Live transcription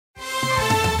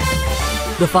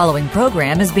The following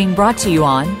program is being brought to you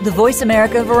on the Voice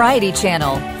America Variety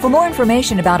Channel. For more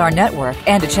information about our network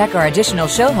and to check our additional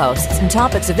show hosts and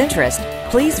topics of interest,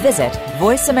 please visit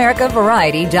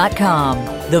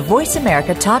voiceamericavariety.com. The Voice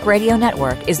America Talk Radio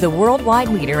Network is the worldwide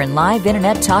leader in live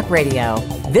Internet talk radio.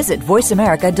 Visit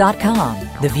voiceamerica.com.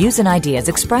 The views and ideas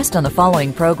expressed on the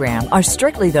following program are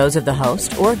strictly those of the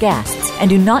host or guests and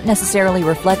do not necessarily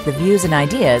reflect the views and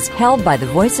ideas held by the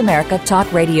Voice America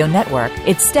Talk Radio Network,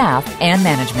 its staff, and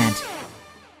management.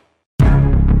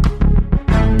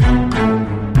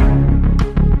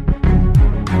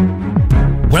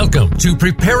 Welcome to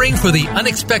Preparing for the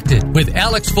Unexpected with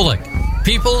Alex Fullick.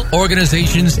 People,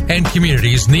 organizations, and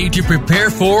communities need to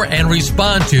prepare for and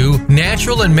respond to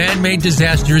natural and man-made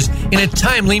disasters in a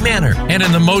timely manner and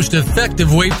in the most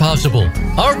effective way possible.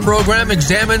 Our program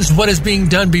examines what is being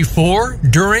done before,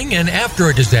 during, and after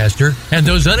a disaster and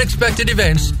those unexpected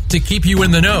events to keep you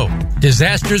in the know.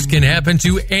 Disasters can happen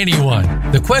to anyone.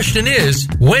 The question is,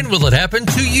 when will it happen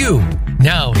to you?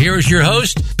 Now, here is your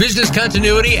host, business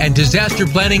continuity and disaster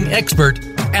planning expert,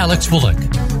 Alex Fullick.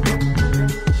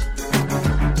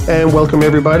 And welcome,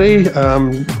 everybody.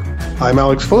 I'm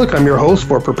Alex Fullick. I'm your host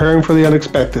for Preparing for the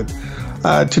Unexpected.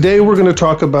 Today, we're going to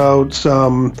talk about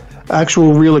some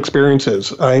actual real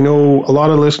experiences. I know a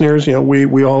lot of listeners,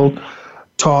 we all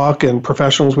talk, and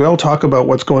professionals, we all talk about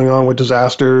what's going on with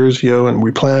disasters, and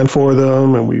we plan for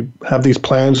them, and we have these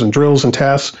plans and drills and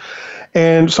tests.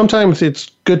 And sometimes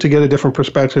it's good to get a different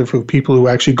perspective of people who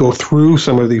actually go through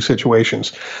some of these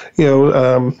situations.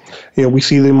 We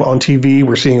see them on TV.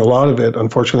 We're seeing a lot of it,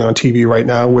 unfortunately, on TV right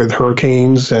now with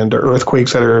hurricanes and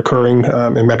earthquakes that are occurring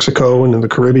in Mexico and in the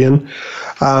Caribbean.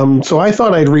 So I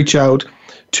thought I'd reach out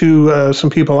to some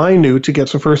people I knew to get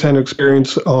some firsthand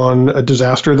experience on a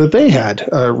disaster that they had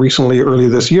recently, early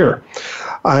this year.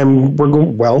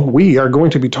 We are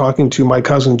going to be talking to my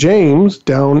cousin James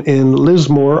down in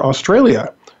Lismore,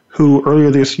 Australia, who earlier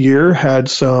this year had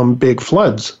some big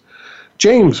floods.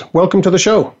 James, welcome to the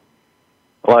show.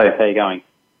 Hello, how are you going?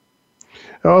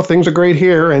 Oh, things are great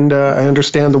here, and I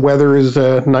understand the weather is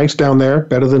nice down there,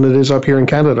 better than it is up here in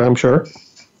Canada, I'm sure.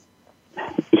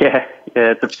 Yeah,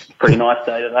 it's a pretty nice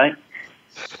day today.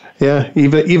 Yeah,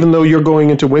 even though you're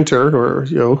going into winter,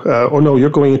 you're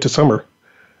going into summer.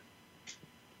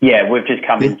 Yeah, we've just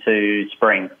come into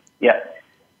spring. Yeah.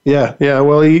 Yeah.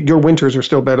 Well, your winters are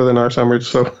still better than our summers,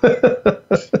 so.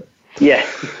 Yeah.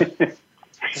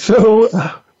 So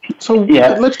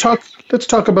yeah. Let's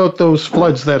talk about those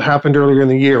floods that happened earlier in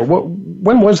the year.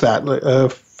 When was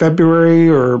that? February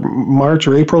or March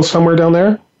or April, somewhere down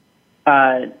there?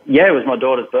 Yeah, it was my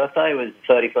daughter's birthday. It was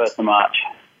 31st of March.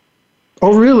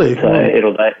 Oh, really? So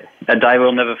a day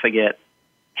we'll never forget.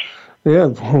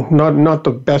 Yeah, not the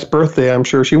best birthday I'm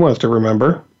sure she wants to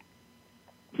remember.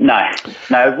 No,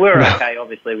 we're okay,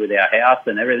 obviously, with our house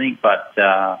and everything, but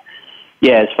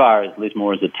as far as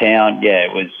Lismore as a town,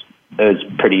 it was a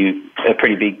pretty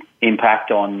big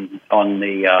impact on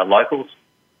the locals.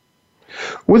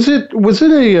 Was it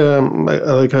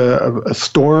a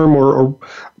storm or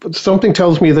something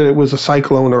tells me that it was a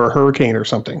cyclone or a hurricane or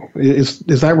something? Is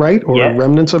that right, or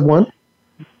remnants of one?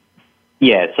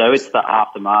 Yeah, so it's the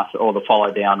aftermath or the follow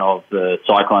down of the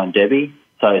Cyclone Debbie.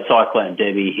 So Cyclone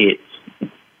Debbie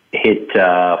hit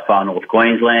far north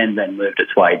Queensland, then moved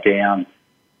its way down,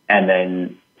 and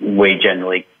then we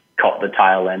generally caught the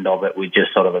tail end of it with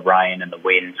just sort of the rain and the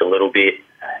winds a little bit.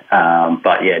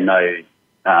 But no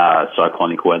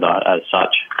cyclonic weather as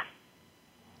such.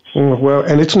 Well,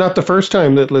 and it's not the first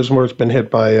time that Lismore's been hit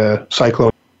by a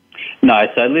cyclone. No,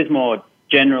 so Lismore,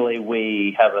 generally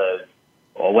we have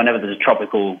whenever there's a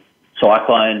tropical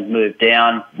cyclone move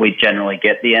down, we generally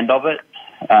get the end of it.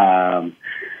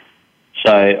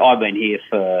 So I've been here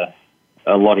for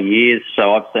a lot of years,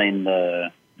 so I've seen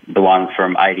the one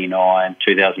from 89,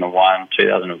 2001,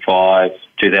 2005,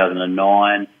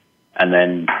 2009, and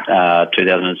then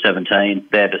 2017.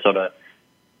 They're the sort of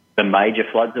the major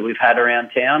floods that we've had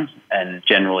around town, and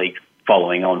generally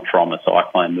following on from a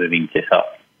cyclone moving to south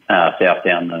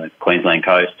down the Queensland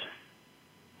coast.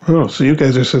 Oh, so you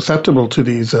guys are susceptible to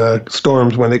these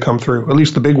storms when they come through, at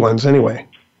least the big ones anyway.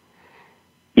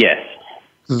 Yes.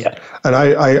 Yeah. And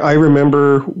I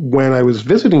remember when I was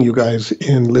visiting you guys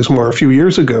in Lismore a few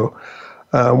years ago,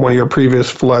 one of your previous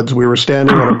floods, we were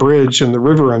standing on a bridge in the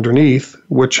river underneath,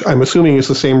 which I'm assuming is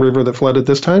the same river that flooded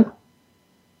this time?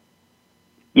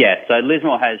 Yeah, so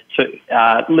Lismore has two.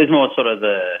 Lismore is sort of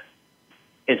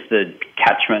it's the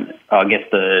catchment, I guess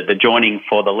the joining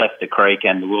for the Lester Creek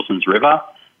and the Wilsons River.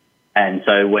 And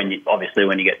so when you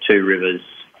get two rivers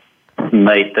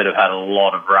meet that have had a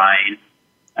lot of rain,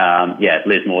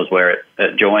 Lismore is where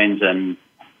it joins, and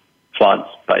floods,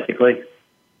 basically.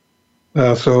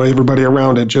 So everybody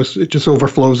around it just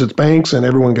overflows its banks and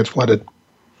everyone gets flooded.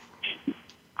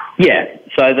 Yeah.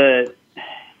 So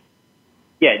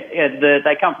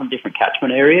they come from different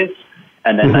catchment areas,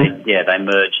 and then they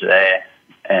merge there,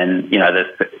 and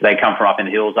they come from up in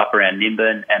the hills, up around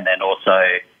Nimbin, and then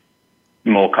also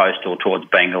more coastal towards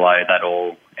Bangalore. That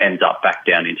all ends up back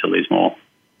down into Lismore.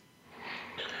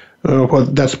 Well,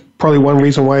 that's probably one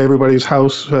reason why everybody's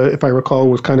house, if I recall,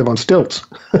 was kind of on stilts.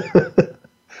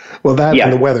 Well, that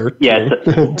and the weather. Yeah.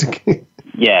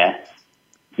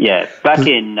 Yeah. Back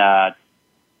in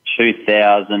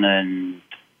 2000 and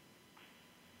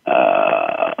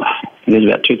it was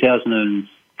about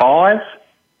 2005,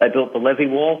 they built the levee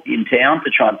wall in town to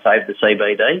try and save the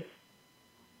CBD.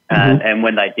 And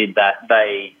when they did that,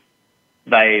 they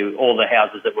all the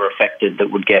houses that were affected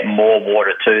that would get more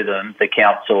water to them, the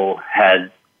council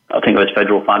had, I think it was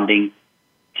federal funding,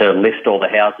 to lift all the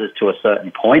houses to a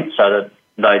certain point so that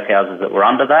those houses that were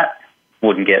under that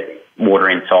wouldn't get water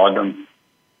inside them.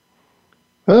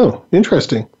 Oh,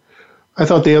 interesting. I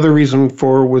thought the other reason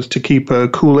was to keep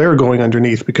cool air going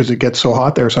underneath because it gets so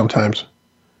hot there sometimes.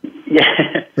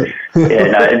 Yeah.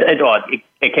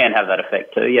 It can have that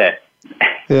effect too, yeah.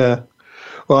 Yeah.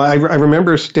 Well, I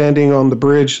remember standing on the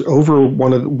bridge over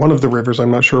one of the rivers,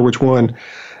 I'm not sure which one,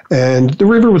 and the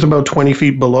river was about 20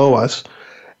 feet below us,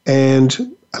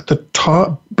 and at the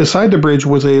top, beside the bridge,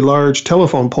 was a large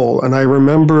telephone pole, and I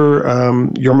remember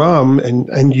your mom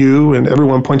and you and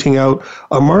everyone pointing out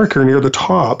a marker near the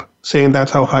top saying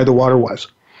that's how high the water was.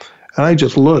 And I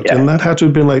just looked, and that had to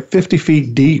have been like 50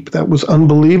 feet deep. That was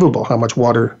unbelievable how much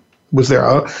water was there.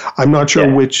 I'm not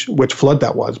sure which flood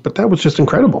that was, but that was just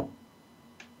incredible.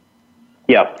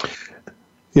 Yeah.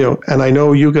 And I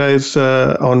know you guys,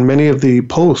 on many of the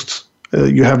posts,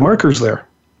 you have markers there.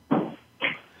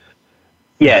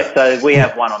 Yeah, so we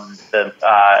have one on the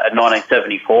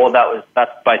 1974.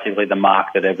 That's basically the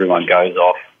mark that everyone goes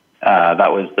off.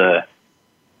 That was the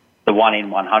 1 in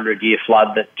 100 year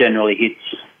flood that generally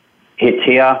hits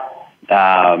here,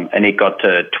 and it got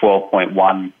to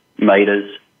 12.1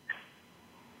 metres,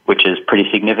 which is pretty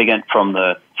significant from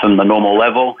the normal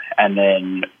level, and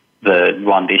then the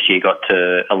one this year got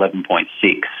to 11.6.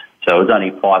 So it was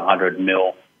only 500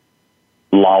 mil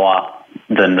lower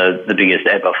than the biggest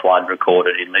ever flood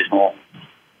recorded in Lismore.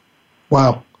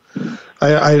 Wow.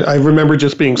 I remember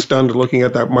just being stunned looking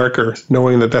at that marker,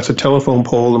 knowing that that's a telephone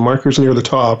pole, the marker's near the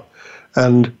top,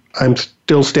 and I'm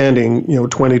still standing,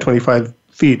 20, 25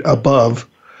 feet above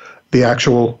the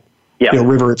actual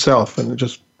river itself, and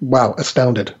just, wow,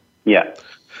 astounded. Yeah.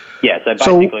 Yeah, so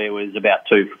basically it was about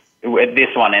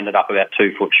this one ended up about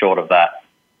 2 foot short of that.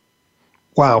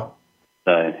 Wow.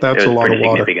 So that's a lot of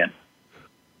water. Significant.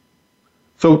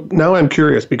 So now I'm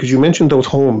curious, because you mentioned those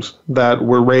homes that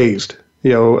were raised.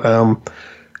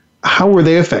 How were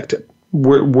they affected?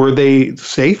 Were they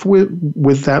safe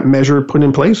with that measure put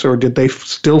in place, or did they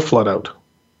still flood out?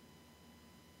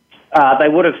 They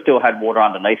would have still had water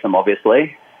underneath them,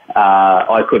 obviously.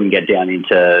 I couldn't get down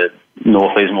into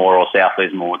North Lismore or South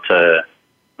Lismore to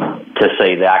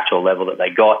see the actual level that they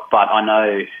got, but I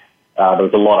know there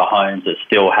was a lot of homes that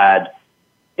still had,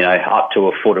 up to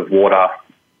a foot of water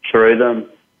through them.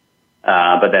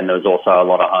 But then there was also a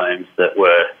lot of homes that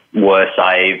were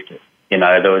saved.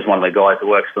 There was one of the guys that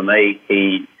works for me.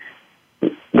 He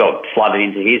got flooded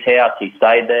into his house. He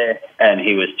stayed there, and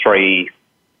he was 3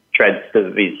 treads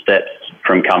of his steps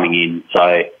from coming in.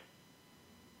 So,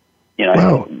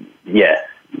 wow. Yeah.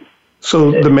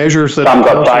 So the measures that some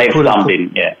got saved, some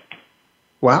didn't. Yeah.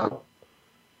 Wow.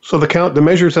 So the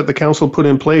measures that the council put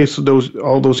in place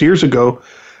all those years ago,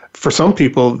 for some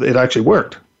people, it actually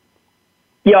worked.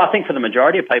 Yeah, I think for the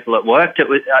majority of people it worked. It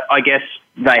was, I guess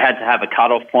they had to have a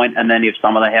cut-off point, and then if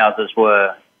some of the houses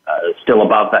were still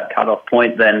above that cut-off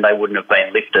point, then they wouldn't have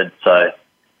been lifted. So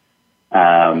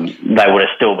they would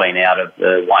have still been out of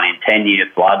the 1 in 10 year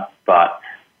flood, but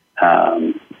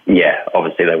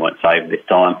obviously they weren't saved this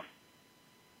time.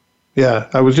 Yeah,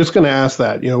 I was just going to ask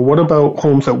that. What about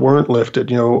homes that weren't lifted?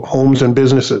 Homes and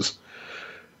businesses.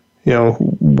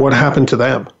 What happened to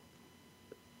them?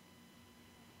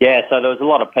 Yeah, so there was a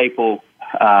lot of people.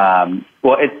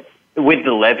 With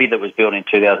the levee that was built in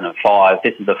 2005,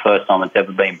 this is the first time it's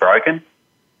ever been broken.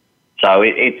 So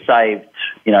it saved,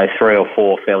 3 or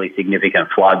 4 fairly significant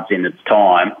floods in its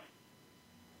time.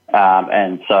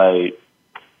 And so,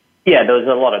 there was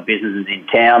a lot of businesses in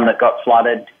town that got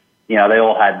flooded. They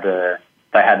all had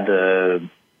the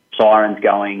sirens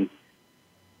going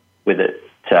with it,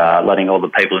 letting all the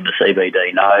people in the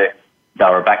CBD know they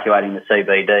were evacuating the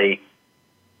CBD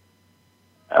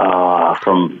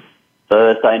from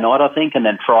Thursday night, I think, and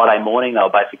then Friday morning they were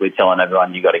basically telling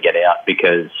everyone you got to get out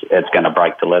because it's going to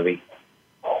break the levee.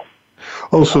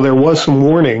 Oh, so there was some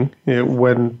warning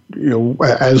when,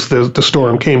 as the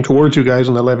storm came towards you guys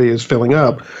and the levee is filling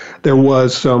up, there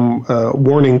was some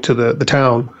warning to the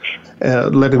town,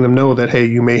 letting them know that, hey,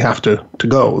 you may have to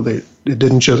go.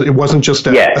 It wasn't just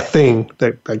a thing,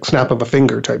 that like snap of a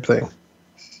finger type thing.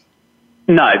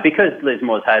 No, because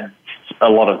Lismore's had a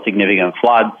lot of significant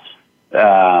floods.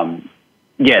 The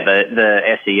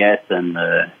SES and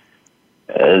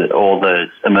all the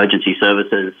emergency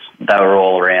services, they were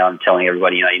all around telling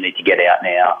everybody, you need to get out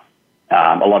now.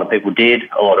 A lot of people did.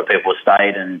 A lot of people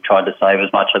stayed and tried to save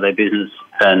as much of their business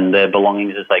and their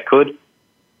belongings as they could.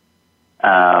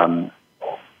 A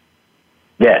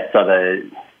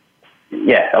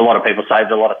lot of people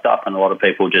saved a lot of stuff, and a lot of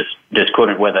people just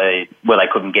couldn't, where they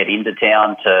couldn't get into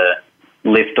town to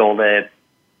lift all their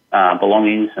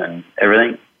belongings and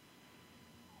everything.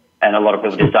 And a lot of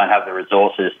people just don't have the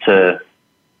resources to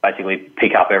basically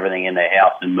pick up everything in their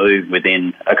house and move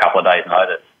within a couple of days'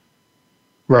 notice.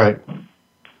 Right.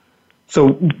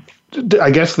 So I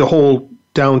guess the whole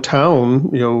downtown,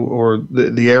 or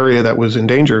the area that was in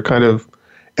danger kind of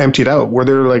emptied out. Were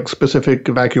there like specific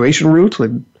evacuation routes? Like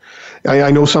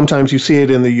I know sometimes you see it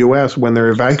in the U.S. when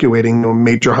they're evacuating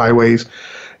major highways,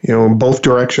 in both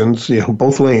directions,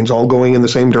 both lanes, all going in the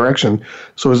same direction.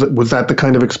 So was that the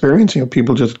kind of experience?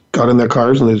 People just got in their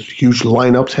cars and there's huge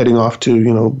lineups heading off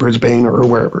to, Brisbane or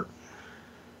wherever.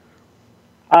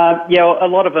 A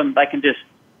lot of them, they can just,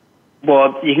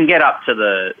 you can get up to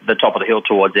the top of the hill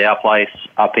towards our place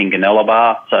up in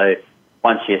Gunnellabar. So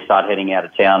once you start heading out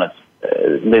of town,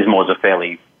 Lismore's a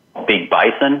fairly big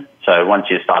basin. So once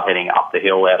you start heading up the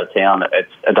hill out of town,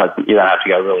 you don't have to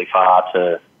go really far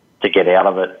to get out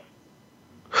of it.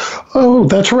 Oh,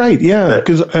 that's right. Yeah,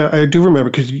 because I do remember,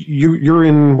 because you're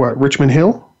in, Richmond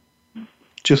Hill?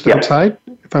 Just outside,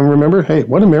 if I remember. Hey,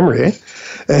 what a memory, eh?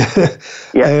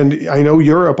 And I know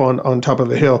you're up on top of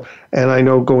the hill, and I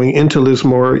know going into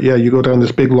Lismore, you go down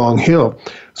this big, long hill.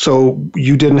 So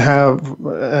you didn't have,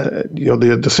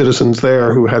 the citizens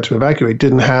there who had to evacuate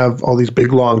didn't have all these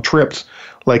big, long trips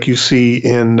like you see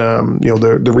in,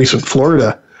 the recent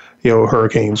Florida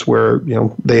hurricanes, where,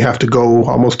 they have to go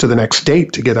almost to the next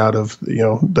state to get out of,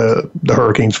 the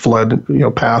hurricane's flood,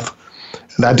 path.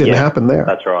 And that didn't happen there.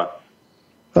 That's right.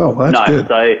 Oh, well, that's good.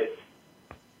 So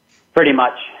pretty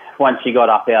much once you got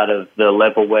up out of the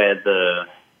level where the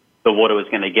water was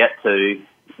going to get to,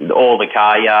 all the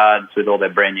car yards with all their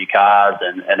brand new cars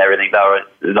and everything, there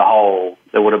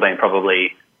would have been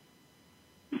probably,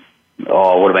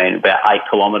 about 8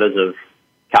 kilometres of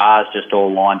cars just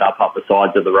all lined up the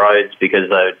sides of the roads because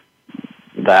they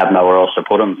have nowhere else to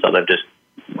put them, so they've just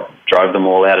drove them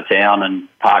all out of town and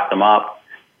parked them up.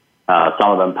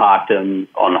 Some of them parked them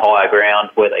on higher ground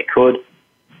where they could.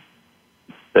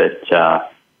 But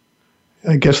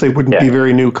I guess they wouldn't be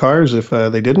very new cars if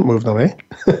they didn't move them, eh?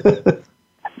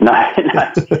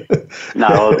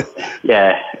 No.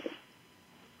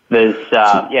 There's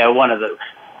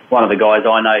one of the guys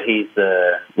I know. He's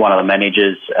one of the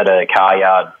managers at a car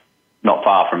yard not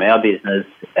far from our business,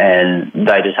 and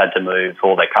they just had to move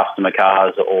all their customer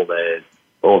cars, all their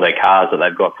cars that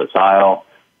they've got for sale,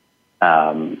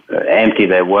 empty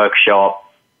their workshop,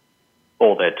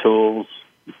 all their tools.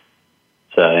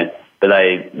 So, but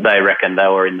they reckon they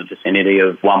were in the vicinity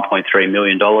of $1.3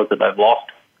 million that they've lost.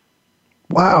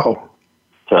 Wow.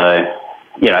 So,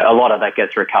 a lot of that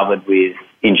gets recovered with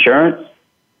insurance.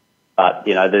 But,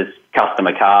 there's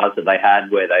customer cars that they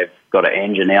had where they've got an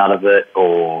engine out of it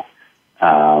or,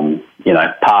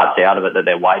 parts out of it that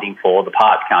they're waiting for. The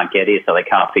parts can't get here, so they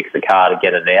can't fix the car to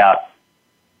get it out.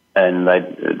 And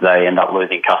they end up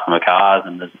losing customer cars,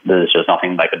 and there's just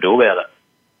nothing they could do about it.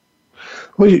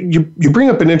 Well, you bring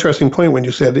up an interesting point when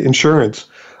you said insurance.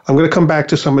 I'm going to come back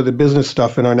to some of the business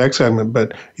stuff in our next segment,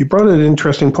 but you brought an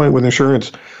interesting point with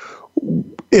insurance.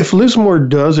 If Lismore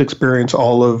does experience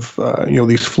all of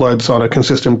these floods on a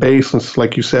consistent basis,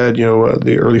 like you said,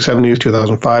 the early 70s,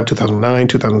 2005, 2009,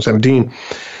 2017,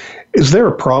 is there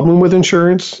a problem with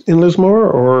insurance in Lismore,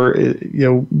 or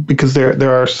because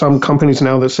there are some companies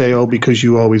now that say, oh, because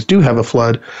you always do have a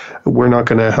flood, we're not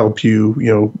going to help you,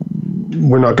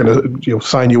 we're not going to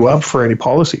sign you up for any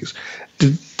policies.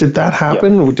 Did that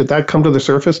happen? Yep. Did that come to the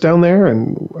surface down there,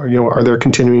 and are there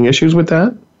continuing issues with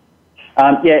that?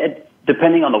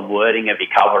 Depending on the wording of your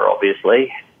cover,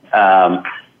 obviously. A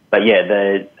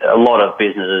lot of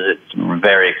businesses, it's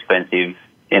very expensive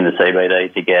in the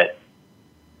CBD to get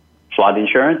flood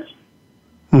insurance.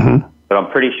 Mm-hmm. But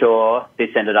I'm pretty sure this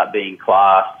ended up being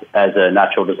classed as a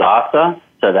natural disaster.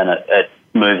 So then it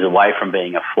moves away from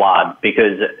being a flood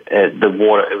because it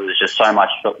was just so much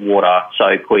water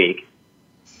so quick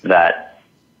that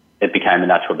it became a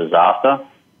natural disaster.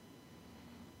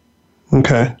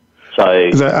 Okay. So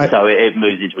it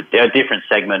moves into a different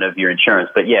segment of your insurance.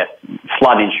 But yes,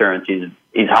 flood insurance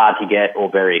is hard to get or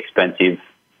very expensive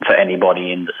for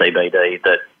anybody in the CBD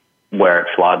where it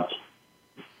floods.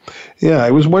 Yeah,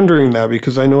 I was wondering that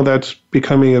because I know that's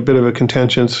becoming a bit of a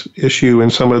contentious issue in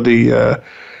some of the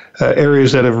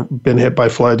areas that have been hit by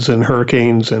floods and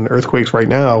hurricanes and earthquakes right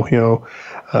now.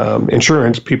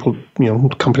 Insurance people,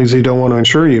 companies, they don't want to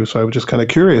insure you. So I was just kind of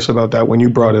curious about that when you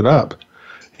brought it up.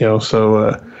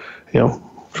 So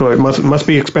it must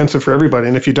be expensive for everybody.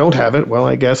 And if you don't have it, well,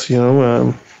 I guess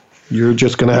you're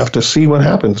just going to have to see what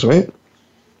happens, right?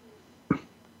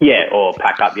 Yeah, or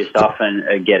pack up your stuff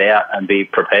and get out and be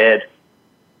prepared,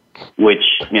 which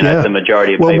the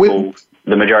majority of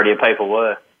people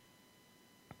were.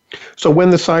 So when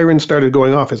the sirens started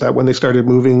going off, is that when they started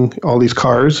moving all these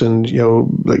cars and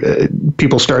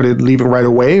people started leaving right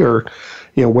away, or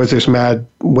was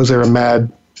there a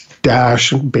mad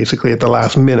dash basically at the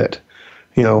last minute,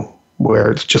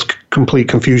 where it's just complete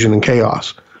confusion and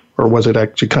chaos, or was it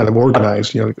actually kind of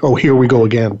organized? Oh, here we go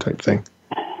again type thing.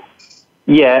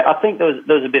 Yeah, I think there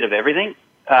was a bit of everything.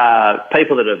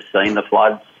 People that have seen the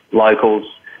floods, locals,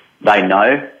 they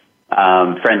know.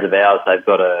 Friends of ours, they've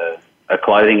got a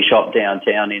clothing shop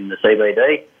downtown in the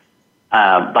CBD.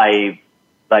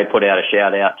 They put out a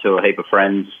shout out to a heap of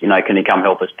friends. Can you come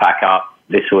help us pack up?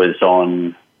 This was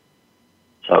on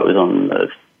the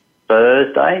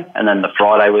Thursday, and then the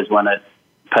Friday was when it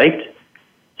peaked.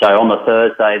 So on the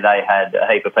Thursday, they had a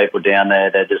heap of people down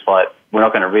there. They're just like, we're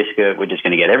not going to risk it. We're just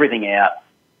going to get everything out.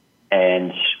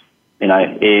 And,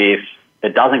 if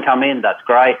it doesn't come in, that's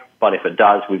great. But if it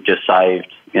does, we've just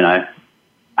saved,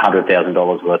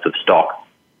 $100,000 worth of stock.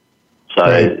 So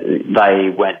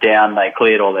They went down, they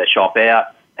cleared all their shop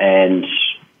out, and,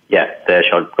 their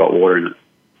shop got water in it.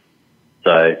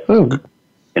 So, for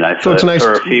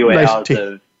a few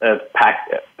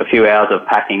hours of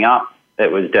packing up,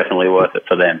 it was definitely worth it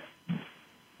for them.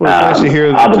 Well, it's nice to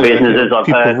hear that other businesses I've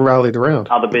people heard rallied around.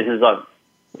 Other businesses I've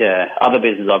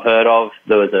heard of.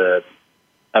 There was a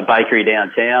bakery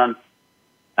downtown.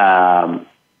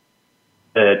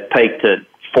 It peaked at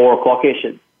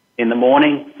 4:00ish in the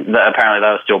morning. Apparently,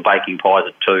 they were still baking pies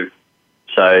at 2:00.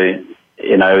 So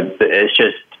it's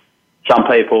just some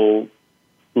people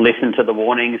listened to the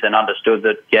warnings and understood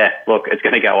that it's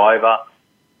going to go over,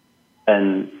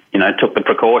 and took the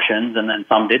precautions, and then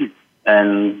some didn't,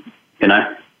 and they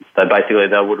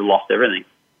would have lost everything.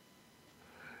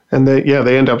 And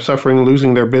they end up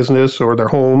losing their business or their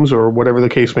homes or whatever the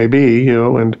case may be,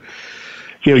 and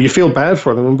you feel bad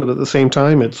for them, but at the same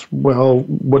time, it's, well,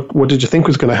 what did you think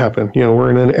was going to happen? We're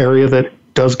in an area that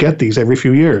does get these every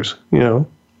few years,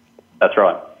 That's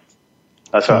right.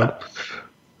 That's right.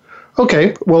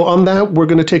 Okay, well, on that, we're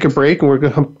going to take a break, and we're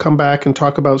going to come back and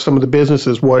talk about some of the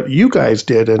businesses, what you guys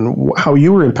did and how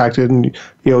you were impacted. And,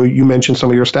 you mentioned some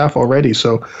of your staff already.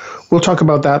 So we'll talk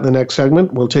about that in the next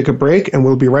segment. We'll take a break, and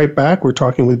we'll be right back. We're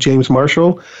talking with James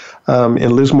Marshall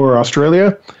in Lismore,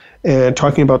 Australia, and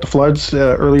talking about the floods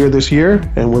earlier this year,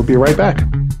 and we'll be right back.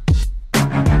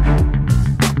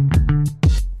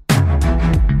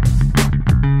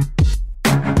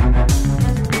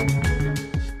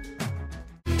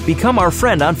 Become our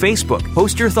friend on Facebook.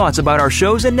 Post your thoughts about our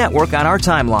shows and network on our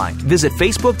timeline. Visit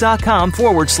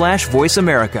facebook.com/Voice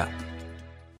America.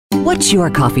 What's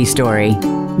your coffee story?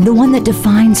 The one that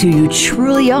defines who you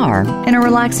truly are in a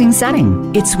relaxing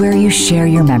setting. It's where you share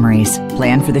your memories,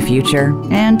 plan for the future,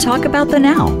 and talk about the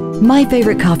now. My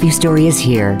Favorite Coffee Story is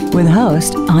here with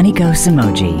host Aniko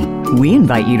Samoji. We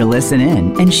invite you to listen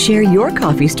in and share your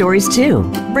coffee stories too.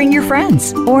 Bring your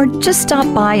friends or just stop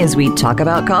by as we talk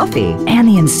about coffee and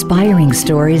the inspiring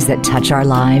stories that touch our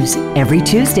lives every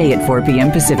Tuesday at 4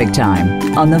 p.m. Pacific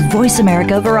Time on the Voice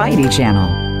America Variety Channel.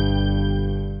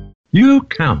 You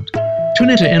count.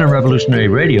 Tune into Inner Revolutionary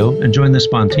Radio and join the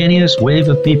spontaneous wave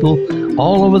of people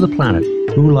all over the planet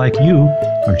who, like you,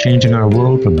 are changing our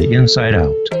world from the inside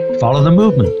out. Follow the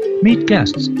movement. Meet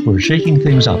guests who are shaking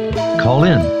things up. Call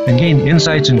in and gain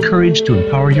insights and courage to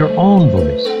empower your own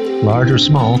voice. Large or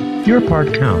small, your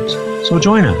part counts. So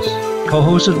join us.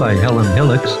 Co-hosted by Helen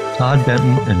Hillocks, Todd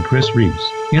Benton, and Chris Reeves.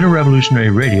 Inner Revolutionary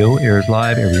Radio airs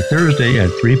live every Thursday at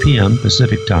 3 p.m.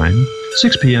 Pacific Time,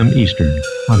 6 p.m. Eastern,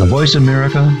 on the Voice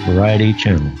America Variety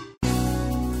Channel.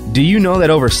 Do you know that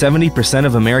over 70%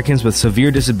 of Americans with severe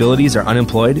disabilities are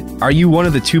unemployed? Are you one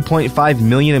of the 2.5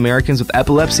 million Americans with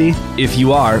epilepsy? If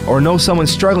you are, or know someone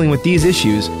struggling with these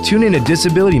issues, tune in to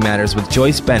Disability Matters with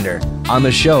Joyce Bender. On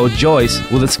the show, Joyce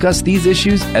will discuss these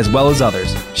issues as well as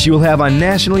others. She will have on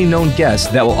nationally known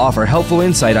guests that will offer helpful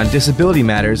insight on disability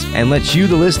matters and let you,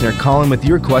 the listener, call in with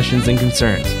your questions and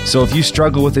concerns. So if you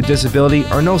struggle with a disability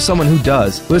or know someone who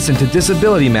does, listen to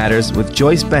Disability Matters with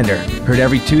Joyce Bender, heard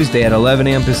every Tuesday at 11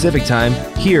 a.m. Pacific Time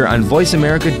here on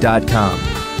VoiceAmerica.com.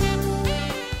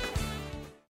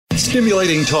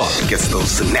 Stimulating talk gets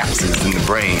those synapses in the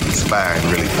brain firing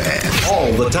really fast.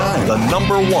 All the time. The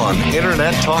 #1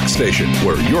 Internet talk station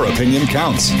where your opinion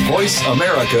counts.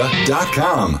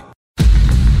 VoiceAmerica.com.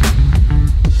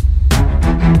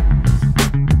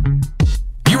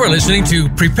 You are listening to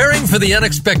Preparing for the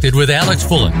Unexpected with Alex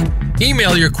Fullick.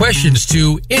 Email your questions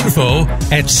to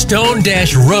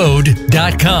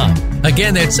info@stone-road.com.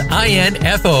 Again, that's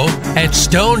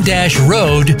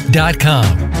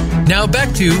info@stone-road.com. Now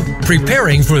back to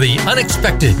Preparing for the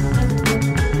Unexpected.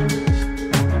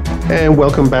 And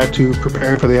welcome back to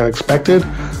Preparing for the Unexpected.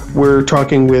 We're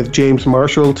talking with James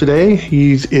Marshall today.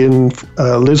 He's in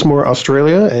Lismore,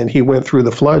 Australia, and he went through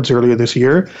the floods earlier this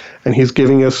year. And he's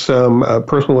giving us some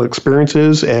personal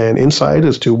experiences and insight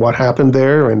as to what happened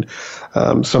there and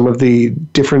some of the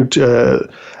different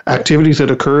activities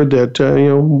that occurred that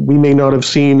we may not have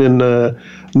seen in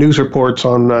news reports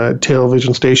on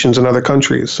television stations in other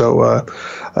countries. So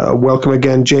welcome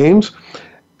again, James.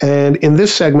 And in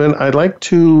this segment, I'd like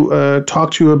to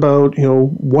talk to you about,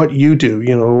 what you do,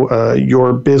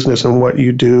 your business and what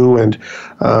you do, and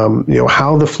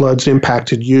how the floods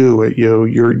impacted you,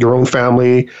 your own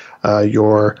family,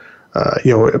 your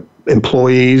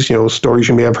employees, stories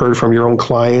you may have heard from your own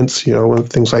clients, and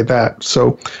things like that.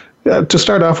 So, to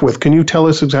start off with, can you tell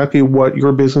us exactly what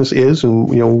your business is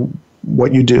and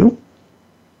what you do?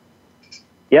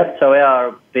 Yep. So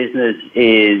our business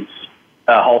is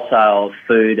a wholesale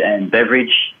food and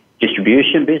beverage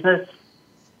distribution business.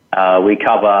 We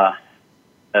cover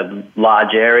a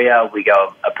large area. We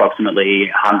go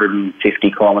approximately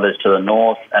 150 kilometres to the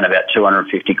north and about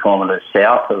 250 kilometres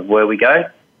south of where we go,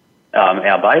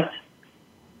 our base.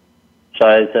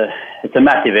 So it's a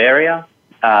massive area.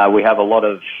 We have a lot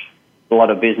of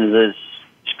businesses,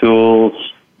 schools.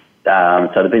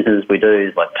 So the business we do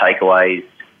is like takeaways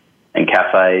and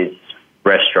cafes,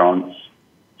 restaurants,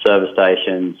 service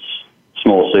stations,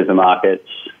 small supermarkets,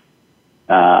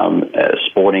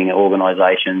 sporting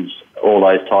organisations, all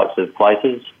those types of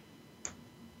places.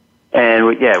 And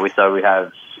we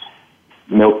have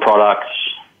milk products,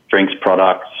 drinks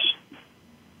products,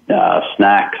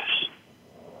 snacks,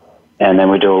 and then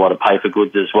we do a lot of paper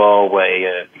goods as well,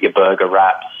 where your burger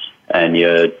wraps and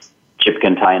your chip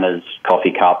containers,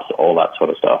 coffee cups, all that sort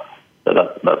of stuff. So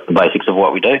that's the basics of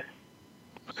what we do.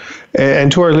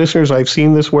 And to our listeners, I've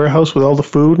seen this warehouse with all the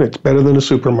food, and it's better than a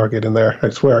supermarket in there, I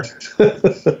swear.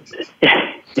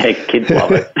 Yeah, kids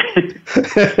love it.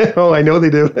 Oh, I know they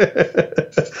do.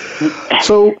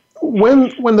 So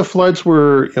when the floods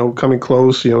were coming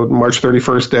close, March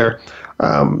 31st there,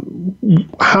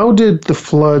 how did the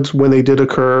floods, when they did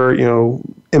occur,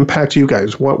 impact you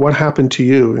guys? What happened to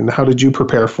you, and how did you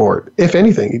prepare for it? If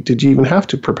anything, did you even have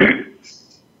to prepare?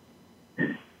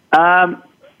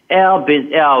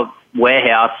 Our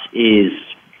warehouse is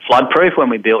flood-proof. When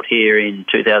we built here in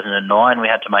 2009, we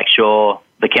had to make sure,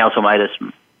 the council made us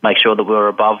make sure that we were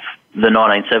above the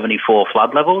 1974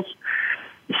 flood levels.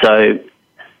 So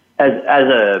as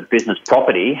a business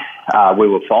property, we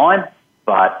were fine,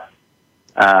 but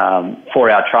for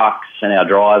our trucks and our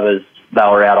drivers, they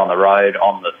were out on the road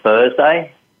on the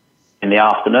Thursday in the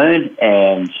afternoon,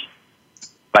 and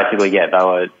basically,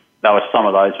 some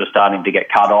of those were starting to get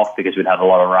cut off because we'd had a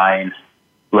lot of rain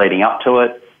leading up to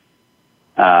it.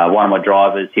 One of my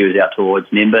drivers, he was out towards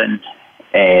Nimbin,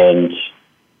 and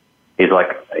he's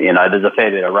like, there's a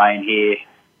fair bit of rain here.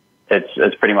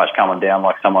 It's pretty much coming down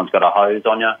like someone's got a hose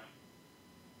on you.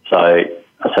 So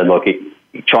I said, look, you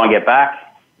try and get back.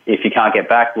 If you can't get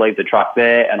back, leave the truck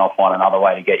there, and I'll find another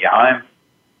way to get you home.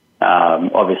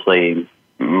 Obviously,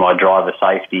 my driver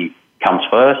safety comes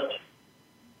first.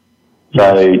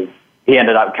 So he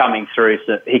ended up coming through.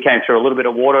 So he came through a little bit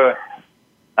of water,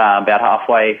 about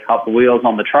halfway up the wheels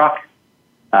on the truck.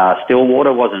 Still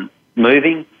water, wasn't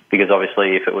moving, because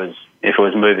obviously if it was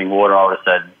moving water, I would have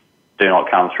said, do not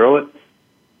come through it.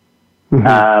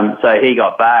 Mm-hmm. So he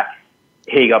got back,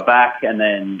 and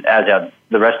then as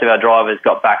the rest of our drivers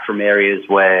got back from areas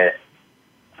where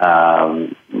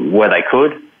they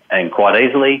could and quite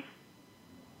easily.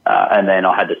 And then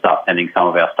I had to start sending some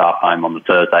of our staff home on the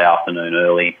Thursday afternoon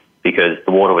early because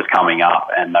the water was coming up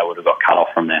and they would have got cut off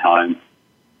from their home,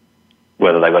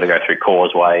 whether they got to go through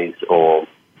causeways or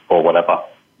whatever.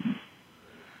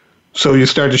 So you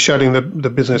started shutting the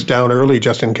business down early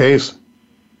just in case?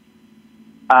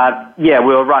 We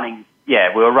were running.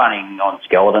 Yeah, we were running on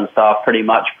skeleton staff pretty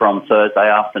much from Thursday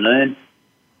afternoon.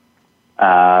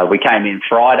 We came in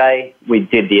Friday. We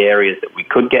did the areas that we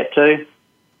could get to.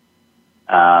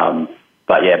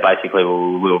 But yeah, basically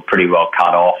we were pretty well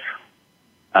cut off.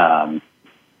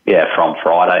 From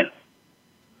Friday.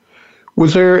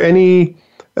 Was there any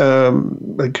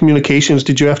communications?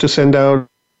 Did you have to send out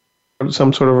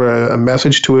some sort of a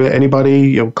message to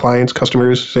anybody, clients,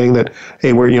 customers, saying that,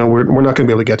 hey, we're not going to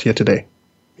be able to get to you today,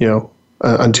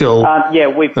 until I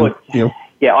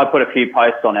put a few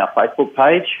posts on our Facebook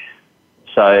page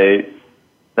so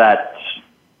that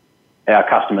our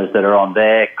customers that are on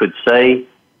there could see,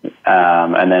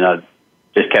 and then I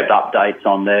just kept updates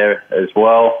on there as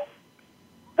well.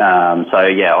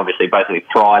 Obviously, basically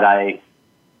Friday.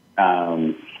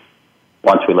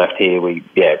 Once we left here, we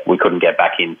couldn't get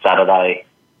back in Saturday.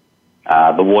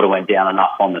 The water went down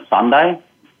enough on the Sunday,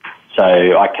 so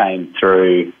I came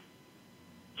through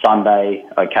Sunday.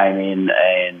 I came in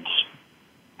and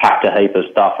packed a heap of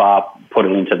stuff up, put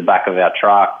it into the back of our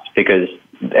trucks because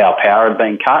our power had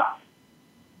been cut.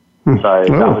 So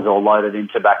that was all loaded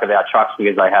into the back of our trucks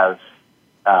because they have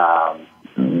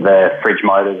the fridge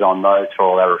motors on those for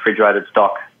all our refrigerated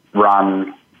stock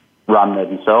run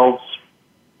themselves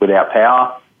without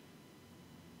power.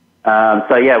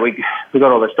 We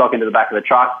got all the stock into the back of the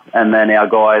truck, and then our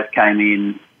guys came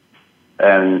in,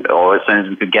 or as soon as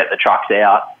we could get the trucks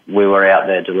out, we were out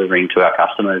there delivering to our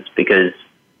customers because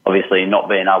obviously not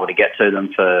being able to get to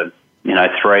them for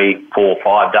 3, 4,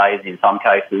 5 days in some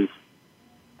cases.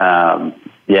 They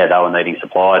were needing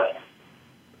supplies.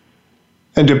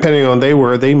 And depending on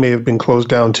they may have been closed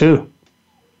down too.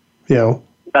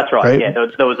 That's right. Yeah,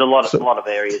 there was a lot of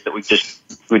areas that we just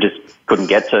couldn't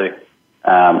get to,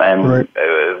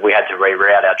 we had to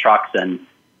reroute our trucks. And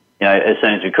as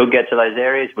soon as we could get to those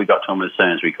areas, we got to them as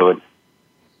soon as we could.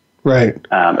 Right.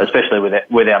 Especially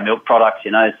with our milk products,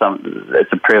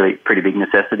 it's a pretty big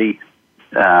necessity.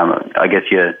 I guess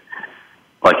your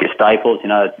staples,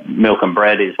 milk and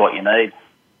bread is what you need.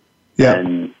 Yeah.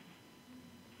 And,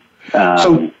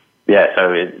 so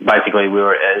basically we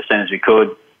were, as soon as we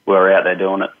could, we were out there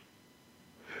doing it.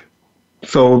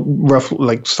 So roughly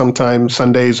like sometime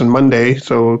Sundays and Monday,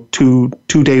 so two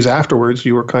days afterwards,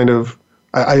 you were kind of,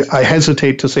 I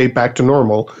hesitate to say back to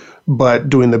normal, but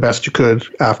doing the best you could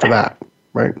after that,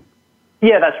 right?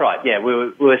 Yeah, that's right. Yeah,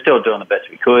 we were still doing the best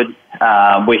we could.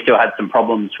 We still had some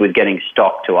problems with getting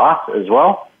stock to us as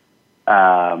well.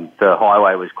 The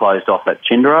highway was closed off at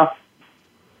Chindra,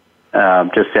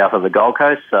 just south of the Gold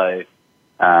Coast. So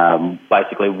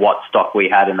basically what stock we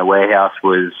had in the warehouse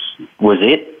was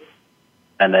it.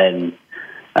 And then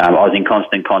I was in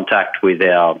constant contact with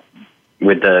the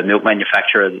milk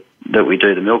manufacturer that we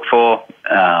do the milk for,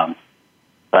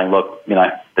 saying, look,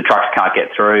 the trucks can't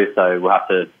get through, so we'll have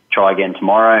to try again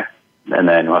tomorrow, and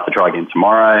then we'll have to try again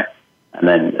tomorrow. And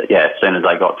then, as soon as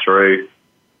they got through,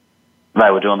 they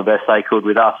were doing the best they could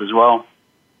with us as well.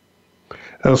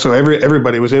 Oh, so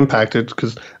everybody was impacted,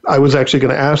 because I was actually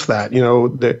going to ask that,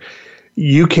 that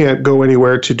you can't go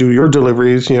anywhere to do your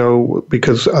deliveries,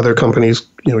 because other companies,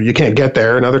 you can't get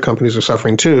there, and other companies are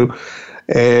suffering too.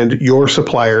 And your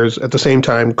suppliers at the same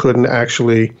time couldn't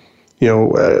actually,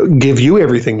 give you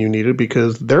everything you needed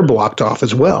because they're blocked off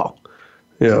as well.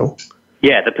 The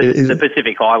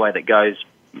Pacific Highway that goes,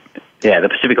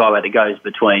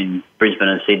 between Brisbane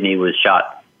and Sydney was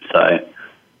shut. So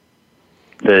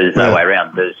there's no way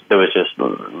around. There was just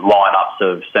lineups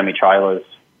of semi-trailers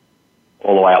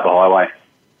all the way up the highway.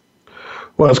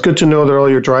 Well, it's good to know that all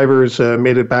your drivers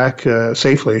made it back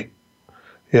safely.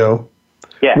 Yeah.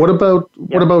 What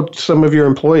about some of your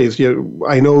employees?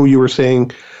 I know you were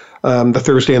saying the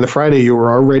Thursday and the Friday you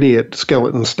were already at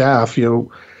skeleton staff.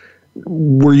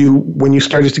 Were you, when you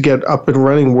started to get up and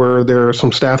running, were there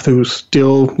some staff who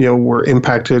still were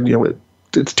impacted?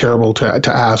 It's terrible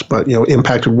to ask, but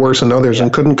impacted worse than others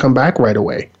and couldn't come back right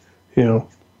away. No,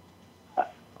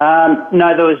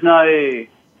 there was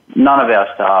none of our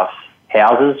staff's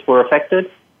houses were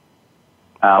affected.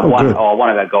 One of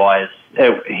our guys,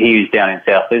 he was down in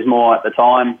South Lismore at the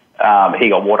time. He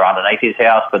got water underneath his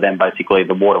house, but then basically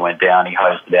the water went down. He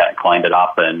hosed it out and cleaned it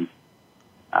up, and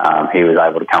he was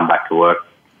able to come back to work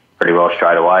pretty well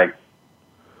straight away.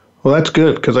 Well, that's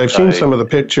good, because I've seen some of the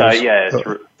pictures.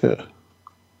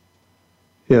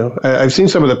 I've seen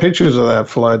some of the pictures of that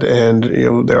flood, and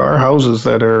there are houses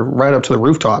that are right up to the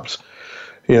rooftops,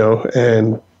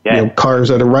 and cars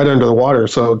that are right under the water.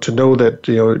 So to know that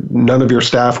none of your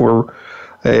staff were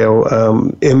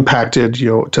impacted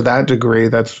to that degree,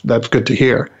 that's good to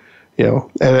hear.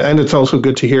 And it's also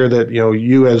good to hear that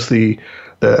you as the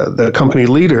company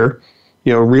leader,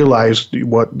 realized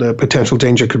what the potential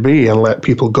danger could be and let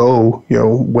people go,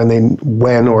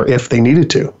 when or if they needed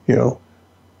to,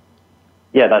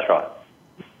 Yeah, that's right.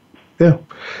 Yeah.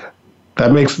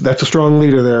 That's a strong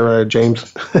leader there,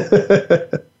 James.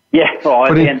 Yeah, well,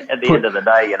 at the end of the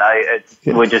day,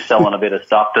 we're just selling a bit of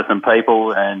stuff to some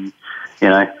people, and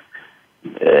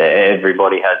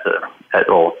everybody has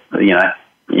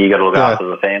you got to look after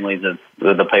the families of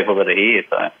the people that are here.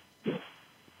 So,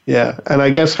 yeah, and I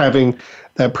guess having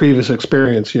that previous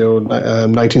experience,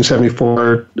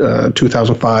 1974,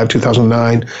 2005,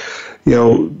 2009,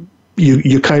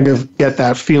 you kind of get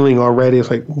that feeling already. It's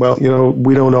like, well,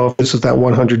 we don't know if this is that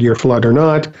 100-year flood or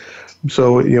not.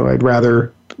 So, I'd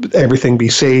rather everything be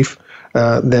safe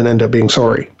than end up being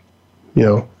sorry,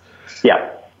 Yeah,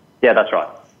 that's right.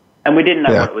 And we didn't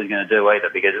know what it was going to do either,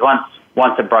 because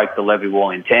once it broke the levee wall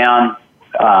in town,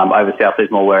 over South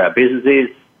Lismore where our business is,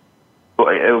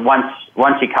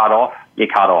 once you cut off, you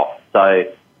cut off. So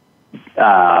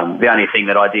the only thing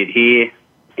that I did here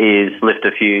is lift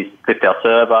our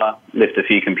server, lift a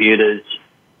few computers,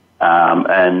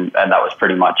 and that was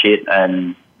pretty much it.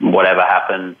 And whatever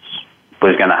happens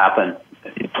was going to happen,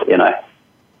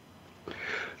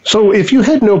 So if you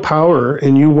had no power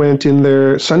and you went in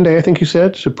there Sunday, I think you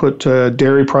said, to put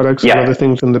dairy products and other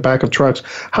things in the back of trucks,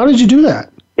 how did you do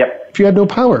that? Yep. If you had no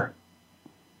power?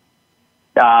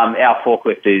 Our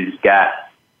forklift is gas.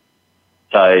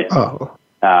 So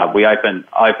we opened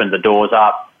the doors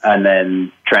up and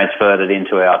then transferred it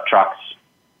into our trucks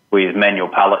with manual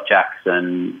pallet jacks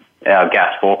and our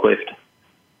gas forklift.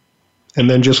 And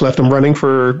then just left them running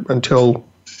until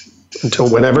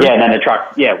whenever? Yeah, and then the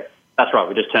truck, that's right.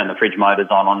 We just turned the fridge motors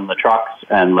on the trucks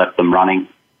and left them running.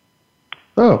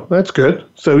 Oh, that's good.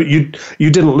 So you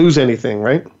didn't lose anything,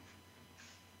 right?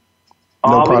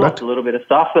 No product? We lost a little bit of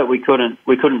stuff, but we couldn't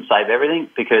save everything,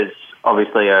 because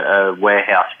obviously a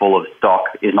warehouse full of stock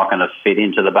is not going to fit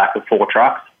into the back of 4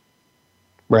 trucks.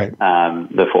 Right.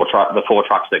 The four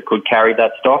trucks that could carry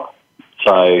that stock.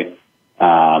 So,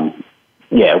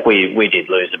 we did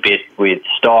lose a bit with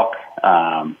stock.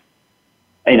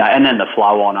 And then the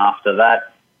flow on after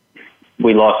that,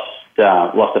 we lost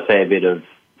a fair bit of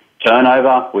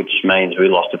turnover, which means we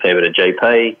lost a fair bit of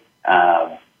GP.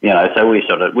 So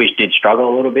we did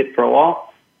struggle a little bit for a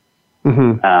while.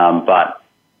 Mm-hmm.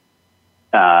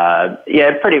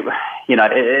 It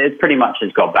pretty much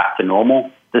has got back to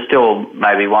normal. There's still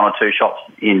maybe 1 or 2 shops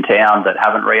in town that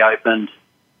haven't reopened,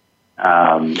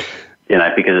 because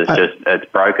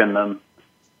it's broken them.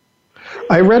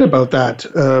 I read about that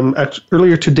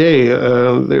earlier today.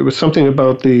 There was something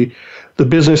about the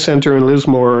business center in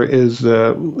Lismore is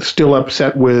still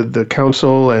upset with the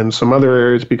council and some other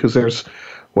areas, because there's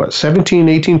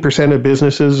 18% of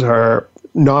businesses are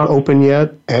not open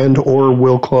yet and or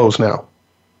will close now.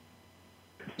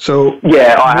 So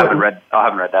I haven't read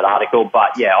that article,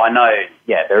 but I know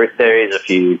there is a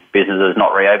few businesses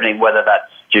not reopening, whether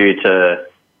that's due to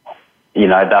they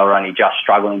were only just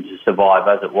struggling to survive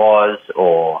as it was,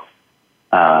 or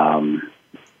they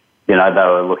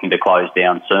were looking to close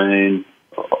down soon,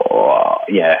 or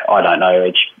I don't know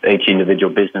each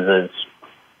individual business's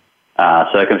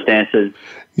circumstances.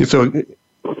 So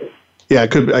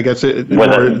it could. I guess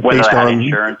whether they had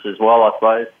insurance as well, I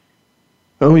suppose.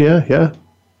 Oh yeah.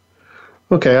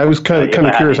 Okay, I was kind of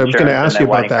curious. I was going to ask you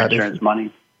about that. Insurance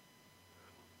money.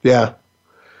 Yeah.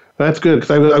 That's good,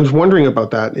 because I was wondering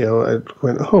about that. I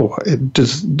went,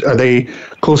 are they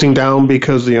closing down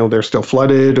because they're still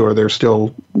flooded, or there's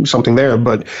still something there?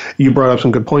 But you brought up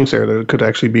some good points there that it could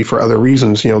actually be for other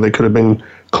reasons. They could have been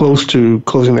close to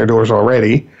closing their doors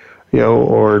already,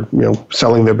 or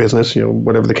selling their business,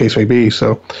 whatever the case may be.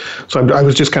 So I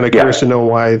was just kind of curious to know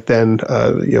why then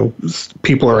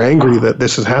people are angry that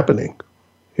this is happening.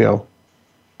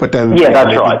 But then,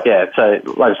 that's right. Yeah, so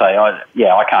like I say,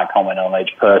 I can't comment on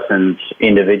each person's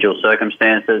individual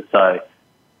circumstances. So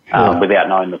without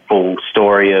knowing the full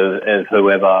story of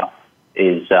whoever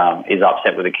is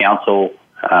upset with the council,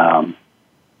 that's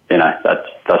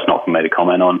not for me to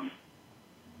comment on.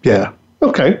 Yeah.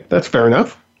 Okay, that's fair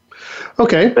enough.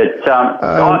 Okay, but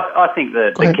I think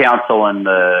that the council and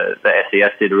the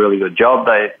SES did a really good job.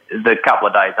 The couple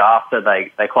of days after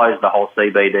they closed the whole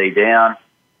CBD down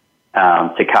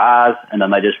to cars, and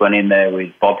then they just went in there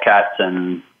with bobcats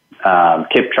and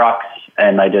tip trucks,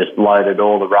 and they just loaded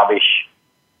all the rubbish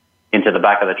into the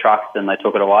back of the trucks, and they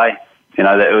took it away. It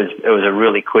was a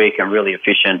really quick and really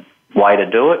efficient way to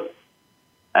do it,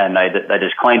 and they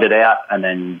just cleaned it out, and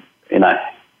then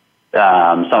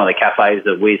some of the cafes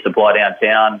that we supply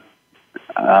downtown,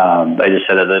 they just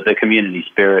said that the community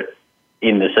spirit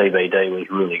in the CBD was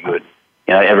really good.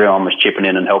 everyone was chipping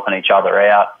in and helping each other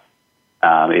out.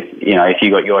 If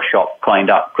you got your shop cleaned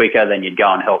up quicker, then you'd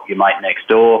go and help your mate next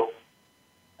door.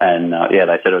 And,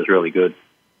 they said it was really good.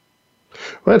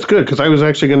 Well, that's good, because I was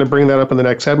actually going to bring that up in the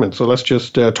next segment. So let's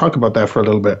just talk about that for a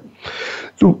little bit.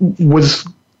 Was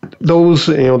those,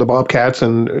 the Bobcats,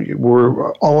 and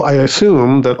I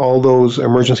assume that all those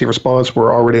emergency response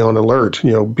were already on alert,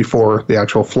 before the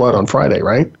actual flood on Friday,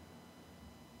 right?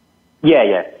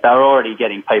 Yeah. They were already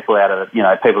getting people out of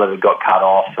people that had got cut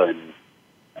off and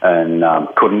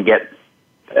couldn't get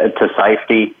to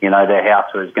safety. Their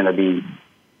house was going to be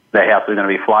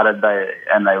flooded,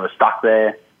 and they were stuck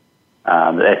there.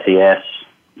 The SES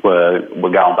were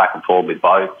going back and forth with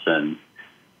boats and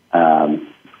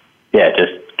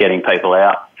just getting people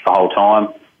out the whole time.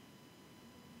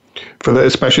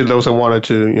 Especially those that wanted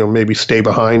to maybe stay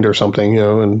behind or something,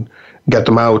 and get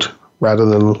them out rather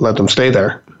than let them stay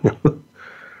there.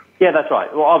 Yeah, that's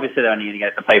right. Well, obviously they're only going to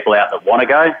get the people out that want to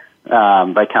go.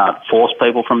 They can't force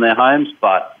people from their homes,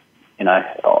 but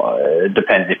it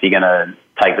depends if you're going to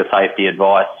take the safety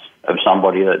advice of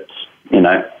somebody that's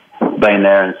been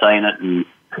there and seen it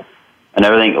and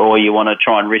everything, or you want to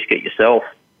try and risk it yourself.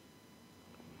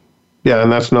 Yeah,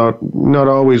 and that's not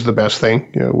always the best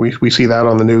thing. We see that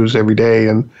on the news every day,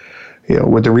 and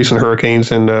with the recent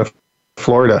hurricanes in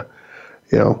Florida,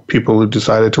 people who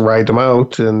decided to ride them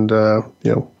out and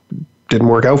didn't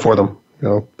work out for them.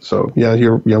 So yeah,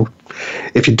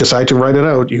 if you decide to ride it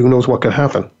out, who knows what can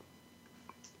happen.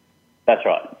 That's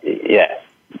right. Yeah,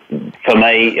 for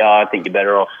me, I think you're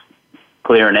better off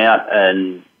clearing out,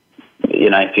 and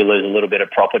if you lose a little bit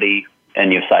of property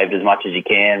and you've saved as much as you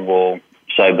can, well,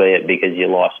 so be it, because your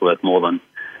life's worth more than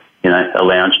a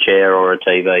lounge chair or a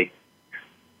TV.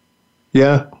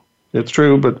 Yeah, it's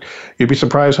true, but you'd be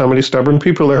surprised how many stubborn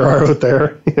people there are out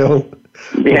there. Who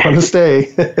want to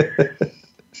stay.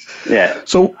 Yeah.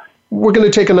 So we're going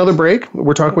to take another break.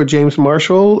 We're talking with James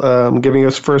Marshal, giving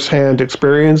us firsthand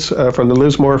experience from the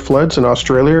Lismore floods in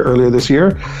Australia earlier this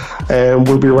year. And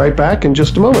we'll be right back in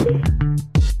just a moment.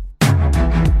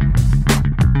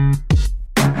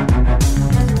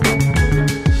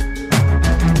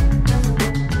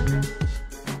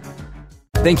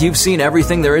 Think you've seen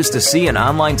everything there is to see in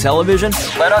online television?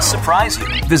 Let us surprise you.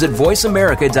 Visit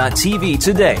voiceamerica.tv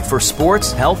today for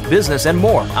sports, health, business, and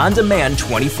more on demand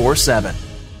 24/7.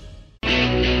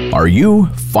 Are you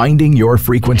finding your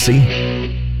frequency?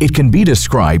 It can be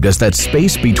described as that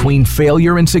space between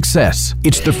failure and success.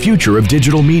 It's the future of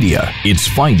digital media. It's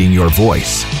finding your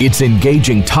voice. It's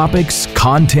engaging topics,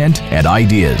 content, and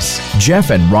ideas.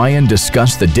 Jeff and Ryan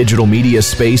discuss the digital media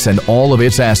space and all of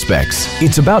its aspects.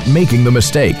 It's about making the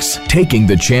mistakes, taking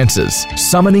the chances,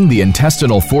 summoning the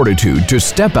intestinal fortitude to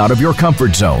step out of your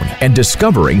comfort zone, and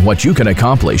discovering what you can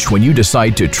accomplish when you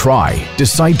decide to try,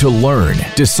 decide to learn,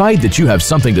 decide that you have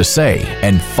something to say,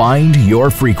 and find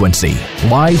your frequency.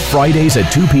 Live Fridays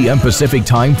at 2 p.m. Pacific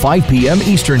Time, 5 p.m.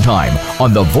 Eastern Time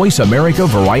on the Voice America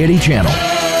Variety Channel.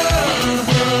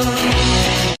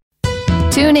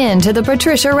 Tune in to The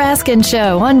Patricia Raskin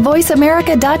Show on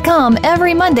VoiceAmerica.com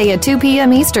every Monday at 2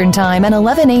 p.m. Eastern Time and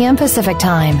 11 a.m. Pacific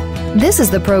Time. This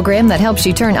is the program that helps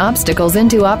you turn obstacles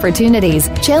into opportunities,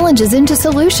 challenges into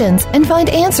solutions, and find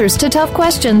answers to tough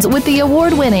questions with the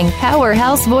award-winning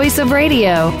powerhouse voice of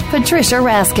radio, Patricia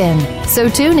Raskin. So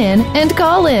tune in and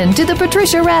call in to The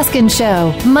Patricia Raskin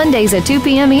Show, Mondays at 2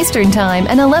 p.m. Eastern Time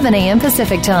and 11 a.m.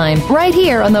 Pacific Time, right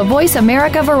here on the Voice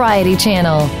America Variety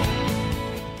Channel.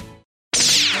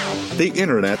 The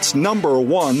Internet's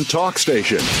 #1 talk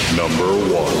station.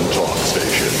 #1 talk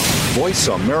station.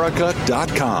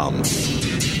 VoiceAmerica.com.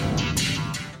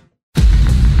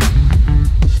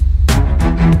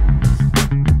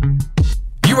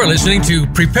 You are listening to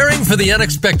Preparing for the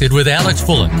Unexpected with Alex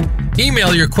Fullick.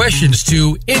 Email your questions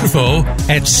to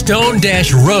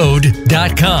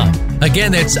info@stone-road.com.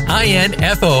 Again, that's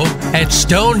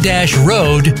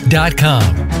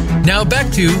info@stone-road.com. Now back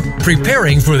to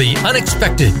Preparing for the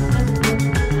Unexpected.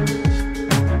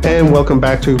 And welcome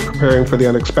back to Preparing for the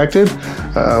Unexpected.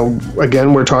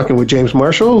 Again, we're talking with James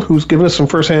Marshal, who's given us some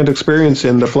firsthand experience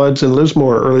in the floods in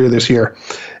Lismore earlier this year,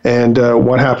 and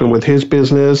what happened with his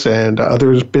business and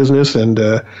others' business, and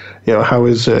how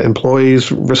his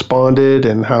employees responded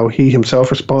and how he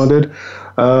himself responded.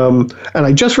 And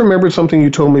I just remembered something you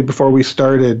told me before we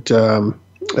started,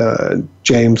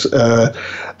 James. The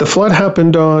flood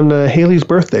happened on Haley's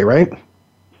birthday, right?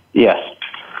 Yes.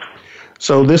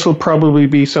 So this will probably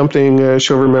be something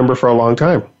she'll remember for a long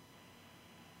time.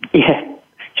 Yeah,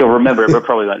 she'll remember it, but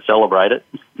probably won't celebrate it.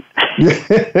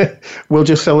 We'll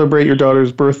just celebrate your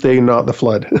daughter's birthday, not the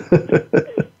flood.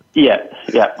 Yeah.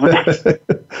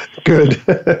 Good.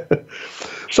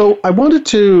 So I wanted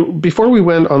to, before we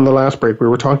went on the last break, we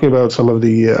were talking about some of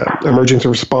the emergency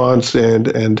response and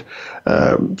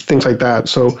things like that.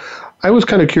 So I was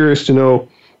kind of curious to know,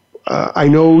 I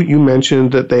know you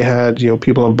mentioned that they had,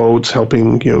 people on boats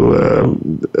helping,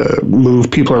 move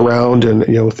people around and,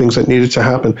 things that needed to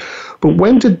happen. But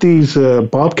when did these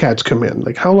bobcats come in?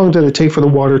 Like, how long did it take for the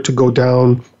water to go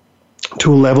down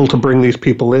to a level to bring these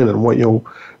people in and what,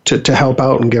 to help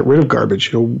out and get rid of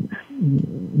garbage?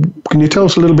 Can you tell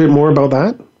us a little bit more about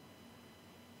that?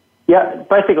 Yeah,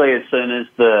 basically as soon as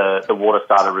the water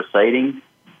started receding,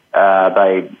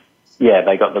 they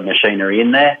got the machinery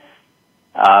in there.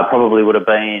 Probably would have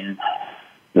been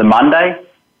the Monday,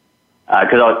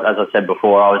 because as I said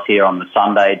before, I was here on the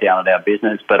Sunday down at our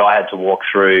business, but I had to walk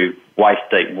through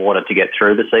waist-deep water to get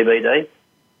through the CBD.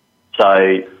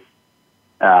 So,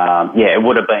 it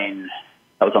would have been,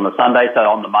 that was on the Sunday, so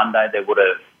on the Monday they would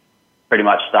have pretty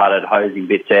much started hosing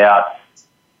bits out,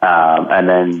 and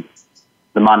then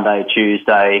the Monday,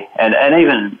 Tuesday, and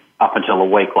even up until a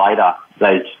week later,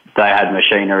 they had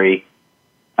machinery,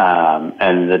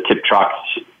 and the tip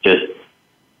trucks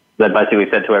they basically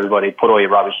said to everybody, put all your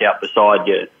rubbish out beside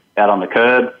you, out on the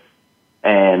curb,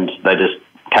 and they just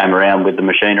came around with the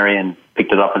machinery and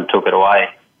picked it up and took it away,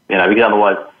 because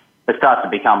otherwise it starts to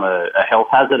become a health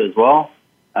hazard as well,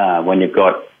 when you've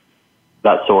got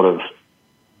that sort of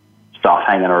stuff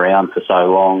hanging around for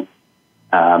so long.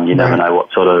 You never know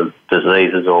what sort of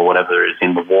diseases or whatever is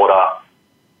in the water.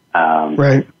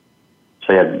 Right.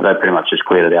 So, they pretty much just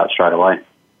cleared it out straight away.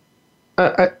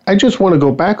 I just want to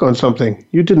go back on something.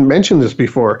 You didn't mention this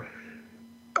before.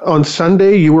 On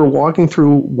Sunday, you were walking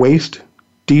through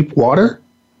waist-deep water?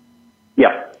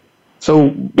 Yeah.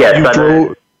 So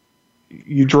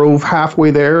you drove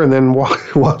halfway there and then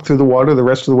walked through the water the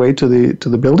rest of the way to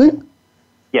the building?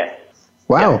 Yes.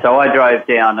 Wow. Yeah, so I drove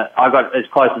down. I got as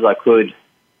close as I could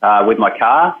with my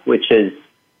car,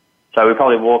 so we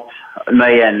probably walked,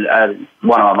 me and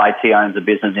one of my mates, he owns a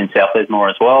business in South Lismore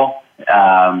as well,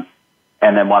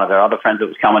 and then one of our other friends that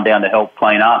was coming down to help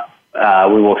clean up.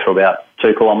 We walked through about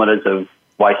 2 kilometres of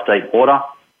waist-deep water,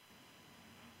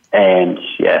 and,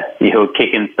 you were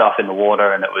kicking stuff in the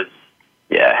water, and it was,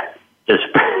 just,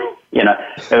 it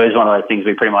was one of those things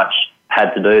we pretty much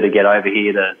had to do to get over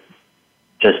here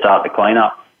to start the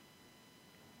cleanup.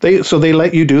 So they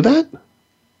let you do that?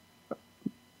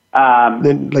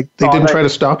 They didn't try to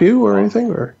stop you or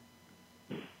anything, or?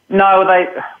 No,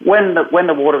 when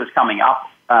the water was coming up,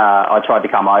 I tried to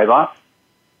come over,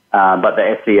 but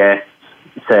the SCS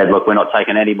said, "Look, we're not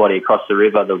taking anybody across the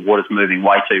river. The water's moving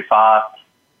way too fast,"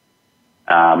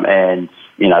 and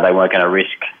they weren't going to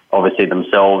risk obviously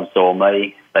themselves or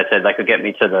me. They said they could get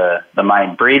me to the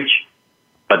main bridge,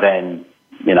 but then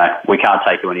we can't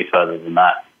take you any further than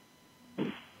that.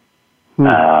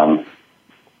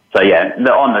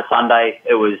 On the Sunday,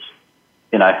 it was,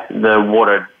 the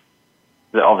water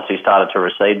obviously started to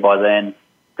recede by then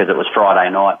because it was Friday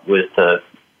night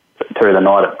through the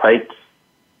night it peaked.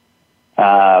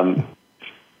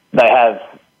 They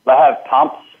have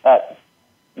pumps at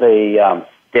the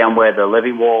down where the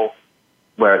levee wall,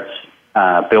 where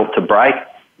it's built to break,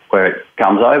 where it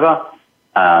comes over.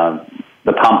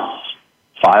 The pumps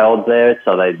failed there,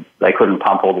 so they couldn't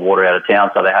pump all the water out of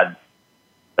town. So they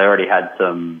already had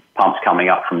some pumps coming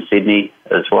up from Sydney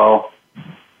as well.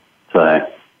 So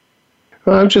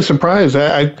I'm just surprised.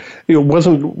 Weren't you a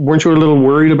little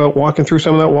worried about walking through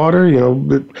some of that water?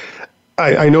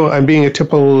 I know I'm being a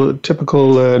typical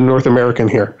North American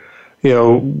here.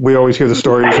 We always hear the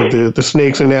stories of the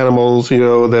snakes and animals,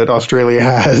 that Australia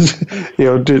has.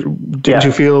 Did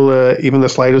you feel even the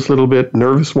slightest little bit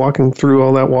nervous walking through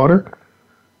all that water?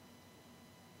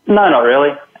 No, not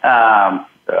really.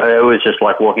 It was just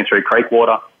like walking through creek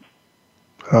water.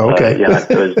 Oh, okay.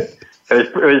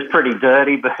 It was pretty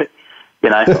dirty, but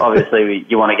obviously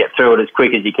you want to get through it as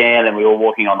quick as you can, and we were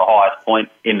walking on the highest point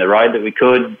in the road that we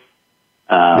could.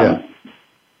 And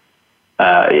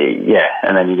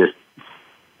then you just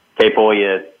keep all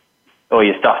your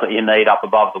stuff that you need up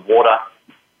above the water,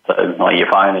 so like your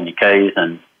phone and your keys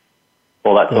and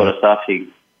all that sort of stuff. I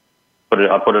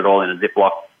put it all in a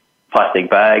Ziploc plastic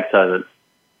bag so that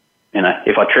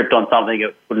if I tripped on something,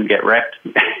 it wouldn't get wrecked.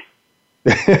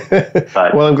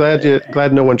 Well, I'm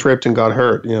glad no one tripped and got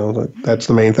hurt. That's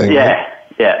the main thing. Yeah, right?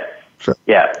 yeah, sure.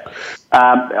 Yeah.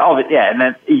 And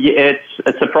then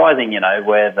it's surprising,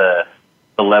 where the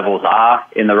levels are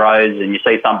in the roads, and you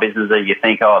see some businesses you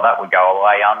think, oh, that would go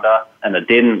way under, and it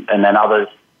didn't, and then others,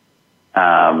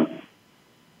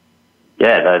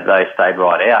 they stayed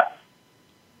right out.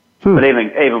 But even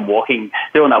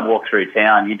doing that walk through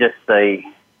town, you just see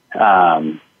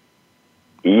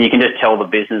you can just tell the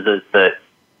businesses that,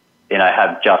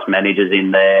 have just managers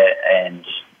in there, and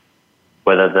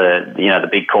whether the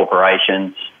big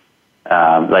corporations,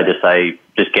 they just say,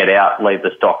 just get out, leave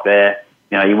the stock there.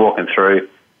 You're walking through,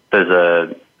 there's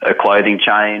a clothing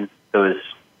chain, there was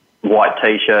white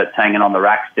T-shirts hanging on the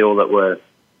rack still that were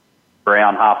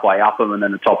brown halfway up them, and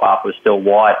then the top half was still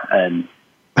white, and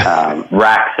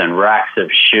racks and racks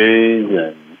of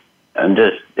shoes, and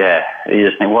just, you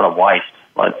just think, what a waste.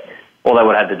 Like, all they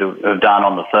would have have done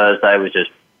on the Thursday was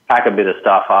just pack a bit of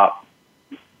stuff up,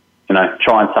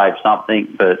 try and save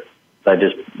something, but they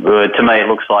just, to me, it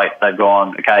looks like they've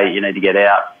gone, okay, you need to get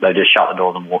out. They just shut the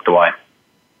doors and walked away.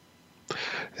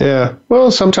 Yeah.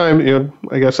 Well, sometimes,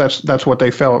 I guess that's what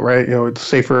they felt, right? It's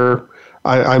safer.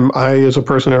 I as a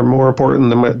person are more important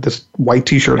than this white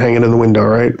T-shirt hanging in the window,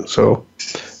 right? So,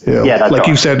 that's like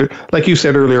right. Like you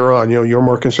said earlier on, you're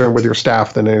more concerned with your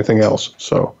staff than anything else.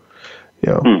 So,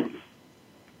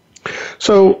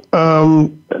 So,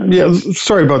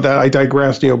 sorry about that. I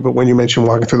digressed, but when you mentioned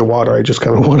walking through the water, I just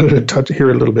kind of wanted to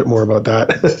hear a little bit more about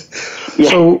that.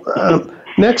 So,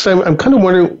 next, I'm kind of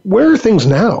wondering, where are things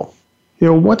now?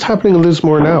 What's happening in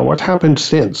Lismore now? What happened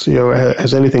since?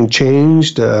 Has anything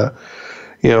changed? We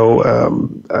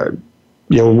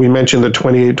mentioned the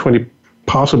 20,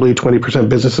 possibly 20%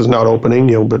 businesses not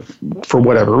opening, but for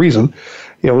whatever reason,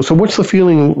 so what's the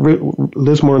feeling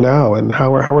Lismore now, and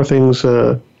how are things,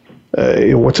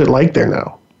 what's it like there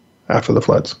now after the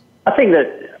floods? I think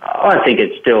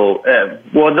it's still,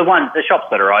 the shops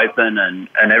that are open and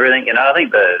everything, I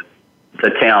think the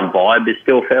town vibe is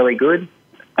still fairly good.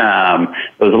 There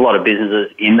was a lot of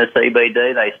businesses in the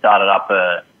CBD. They started up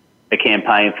a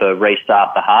campaign for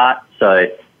Restart the Heart. So,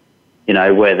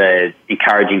 where they're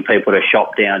encouraging people to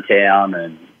shop downtown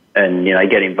and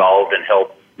get involved and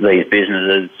help these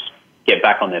businesses get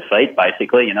back on their feet,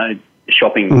 basically,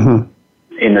 shopping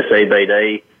in the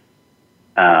CBD.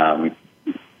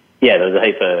 There's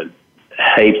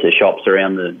heaps of shops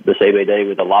around the CBD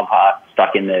with a love heart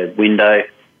stuck in their window.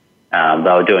 They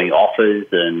were doing offers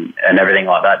and everything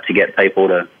like that to get people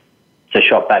to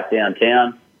shop back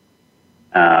downtown.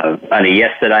 Only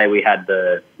yesterday we had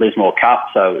the Lismore Cup,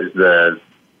 so it was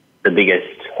the biggest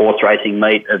horse racing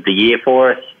meet of the year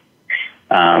for us.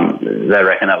 They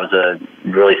reckon that was a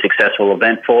really successful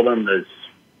event for them. There's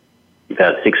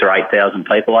about 6,000 or 8,000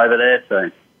 people over there. So,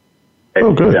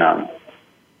 good.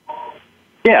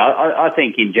 I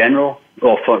think in general,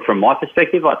 or from my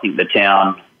perspective, I think the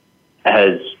town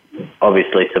has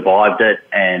obviously survived it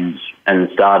and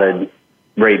started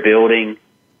rebuilding,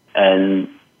 and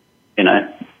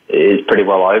is pretty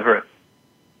well over it.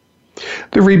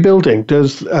 The rebuilding,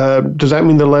 does that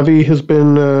mean the levee has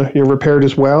been repaired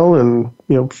as well, and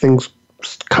things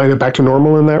kind of back to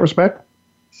normal in that respect?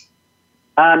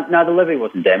 No, the levee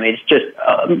wasn't damaged. Just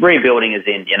rebuilding is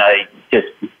in just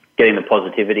getting the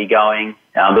positivity going.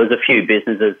 There was a few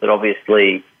businesses that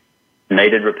obviously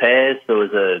needed repairs. There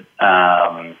was a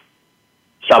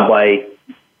Subway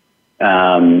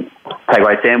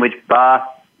takeaway sandwich bar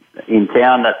in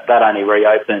town that only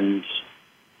reopened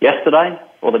yesterday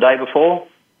or the day before.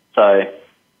 So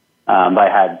they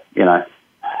had, I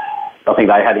think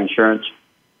they had insurance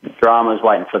dramas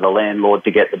waiting for the landlord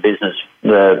to get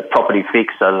the property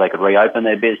fixed so that they could reopen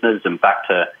their business and back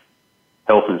to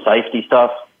health and safety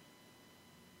stuff.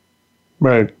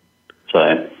 Right.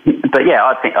 So, but yeah,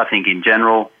 I think in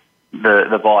general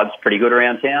the vibe's pretty good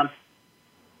around town.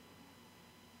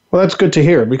 Well, that's good to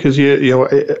hear, because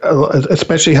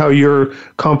especially how you're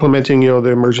complimenting the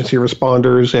emergency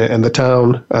responders and the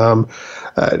town,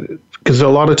 because a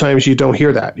lot of times you don't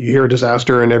hear that. You hear a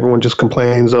disaster and everyone just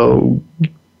complains,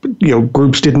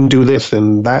 groups didn't do this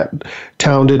and that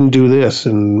town didn't do this,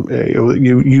 and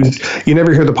you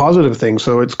never hear the positive things.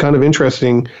 So it's kind of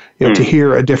interesting to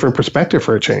hear a different perspective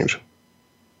for a change.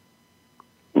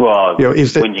 Well,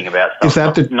 whinging about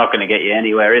stuff is not going to get you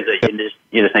anywhere, is it?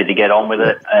 You just need to get on with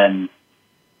it. And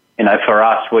for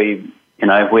us, we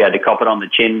had to cop it on the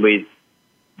chin with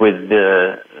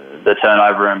the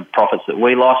turnover and profits that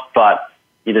we lost. But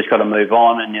you just got to move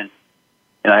on.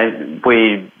 And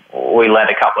we lent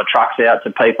a couple of trucks out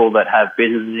to people that have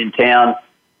businesses in town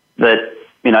that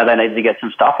they needed to get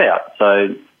some stuff out.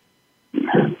 So.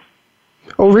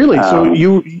 Oh, really? So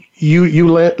you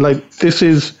let, like, this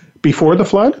is before the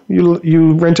flood?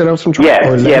 You rented out some trucks?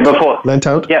 Before. Lent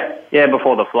out? Yeah,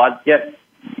 before the flood. Yep.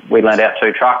 We lent out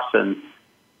 2 trucks, and,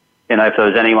 if there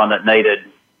was anyone that needed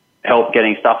help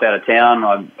getting stuff out of town,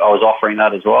 I was offering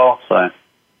that as well. So.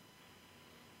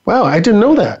 Wow, I didn't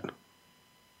know that.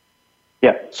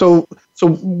 Yeah. So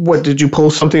what, did you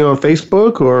post something on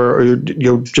Facebook, or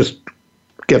you just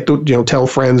get to, tell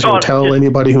friends, tell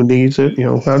anybody who needs it?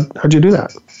 How'd you do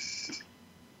that?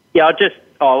 Yeah,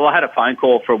 I had a phone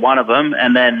call for one of them,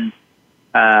 and then,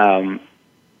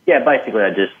 basically I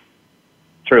just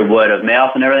through word of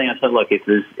mouth and everything, I said, look, if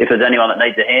there's anyone that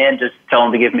needs a hand, just tell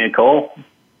them to give me a call.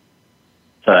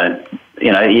 So,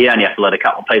 you only have to let a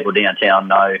couple of people downtown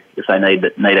know if they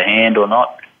need a hand or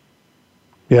not.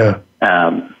 Yeah.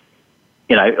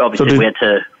 Obviously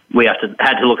we had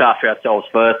to look after ourselves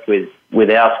first with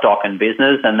our stock and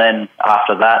business, and then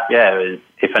after that,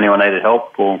 if anyone needed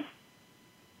help, we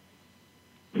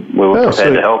were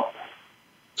prepared to help.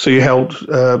 So you helped.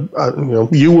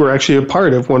 You were actually a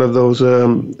part of one of those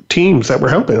teams that were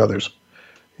helping others.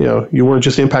 You weren't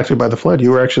just impacted by the flood.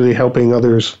 You were actually helping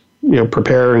others,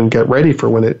 prepare and get ready for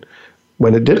when it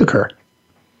did occur.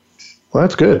 Well,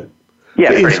 that's good.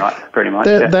 Yeah, pretty much.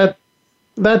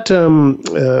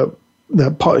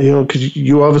 Because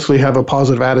you obviously have a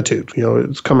positive attitude.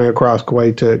 It's coming across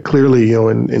quite clearly.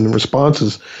 In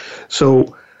responses.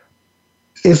 So,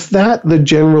 is that the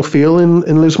general feel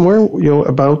in Lismore?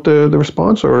 About the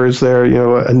response, or is there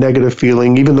a negative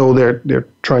feeling, even though they're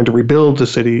trying to rebuild the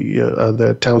city,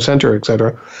 the town center,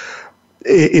 etc.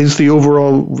 Is the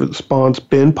overall response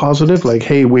been positive? Like,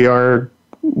 hey, we are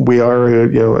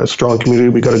a strong community.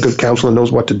 We got a good council that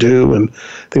knows what to do and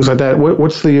things like that.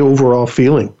 What's the overall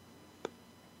feeling?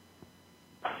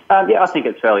 I think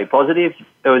it's fairly positive.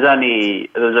 It was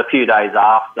a few days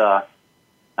after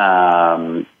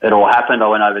it all happened. I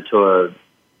went over to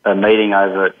a meeting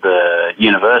over at the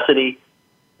university.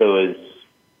 There would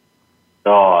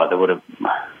have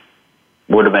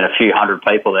been a few hundred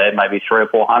people there, maybe 300 or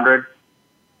 400,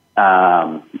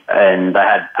 and they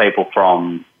had people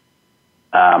from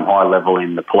high level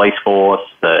in the police force,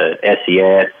 the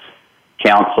SES,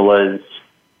 councillors,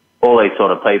 all these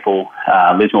sort of people,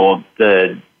 Lismore,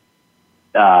 the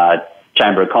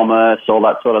Chamber of Commerce, all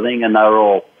that sort of thing, and they were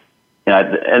all,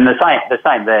 and the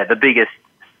same there. The biggest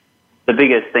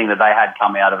thing that they had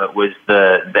come out of it was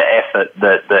the effort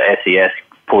that the SES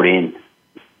put in,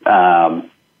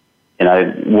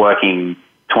 working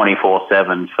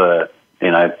 24/7 for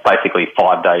basically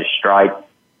 5 days straight.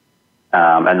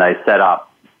 And they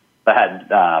had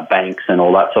banks and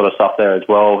all that sort of stuff there as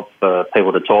well for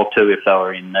people to talk to if they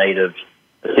were in need of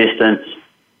assistance.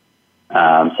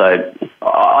 So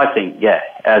I think,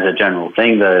 as a general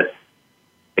thing, the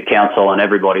council and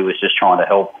everybody was just trying to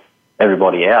help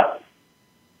everybody out.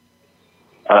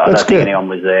 I don't think anyone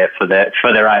was there for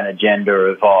their own agenda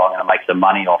of, I'm going to make some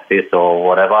money off this or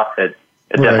whatever. It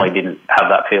definitely didn't have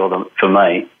that feel for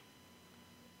me.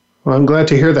 Well, I'm glad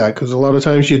to hear that, because a lot of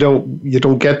times you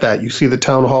don't get that. You see the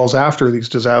town halls after these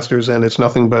disasters, and it's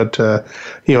nothing but a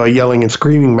yelling and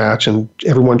screaming match, and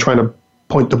everyone trying to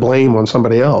point the blame on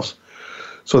somebody else.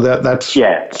 So that's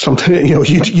something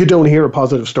you don't hear a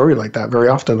positive story like that very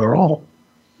often at all.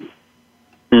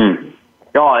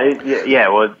 Oh yeah.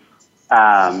 Well,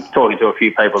 talking to a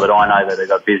few people that I know that have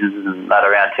got businesses and that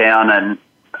around town,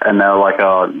 and they're like,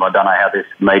 I don't know how this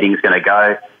meeting's going to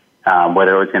go.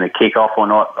 Whether it was going to kick off or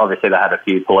not. Obviously, they had a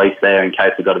few police there in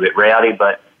case it got a bit rowdy,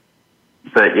 but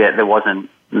there was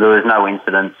no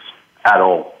incidents at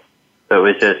all. So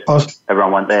it was just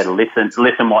everyone went there to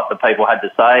listen what the people had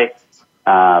to say.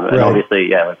 And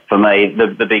obviously, for me,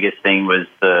 the biggest thing was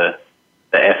the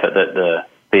effort that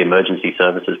the emergency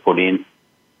services put in.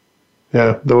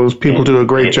 Yeah, those people do a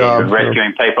great job.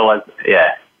 Rescuing people,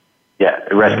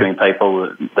 rescuing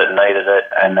people that needed it,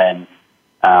 and then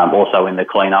also in the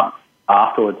cleanup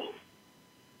afterwards.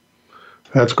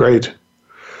 That's great.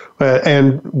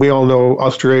 And we all know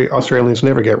Australians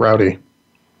never get rowdy.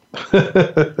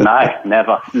 No,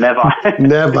 never.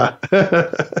 Never.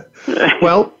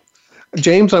 Well,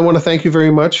 James, I want to thank you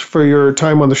very much for your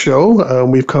time on the show.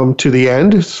 We've come to the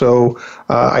end, so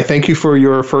I thank you for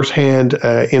your firsthand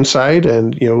insight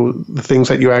and the things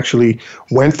that you actually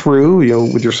went through,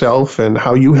 with yourself, and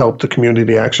how you helped the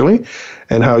community actually,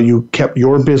 and how you kept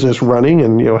your business running,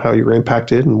 and how you were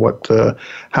impacted, and what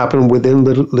happened within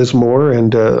Lismore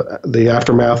and the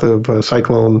aftermath of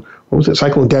Cyclone. What was it?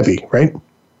 Cyclone Debbie, right?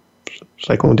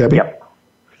 Cyclone Debbie. Yep.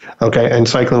 Okay, and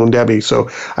Cyclone Debbie. So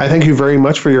I thank you very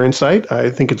much for your insight.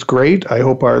 I think it's great. I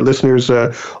hope our listeners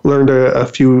learned a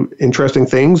few interesting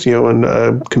things, and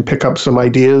can pick up some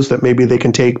ideas that maybe they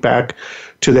can take back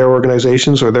to their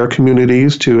organizations or their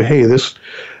communities to, hey, this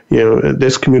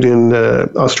community in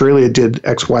Australia did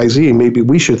X, Y, Z. Maybe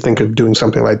we should think of doing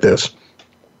something like this.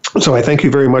 So I thank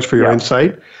you very much for your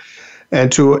insight. And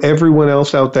to everyone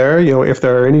else out there, if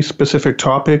there are any specific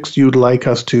topics you'd like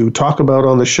us to talk about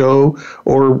on the show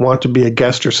or want to be a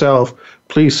guest yourself,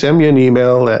 please send me an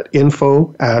email at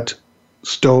info@stone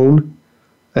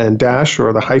and dash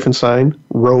or the hyphen sign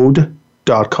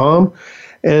road.com.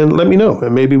 And let me know,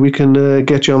 and maybe we can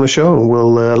get you on the show, and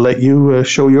we'll let you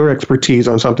show your expertise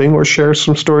on something or share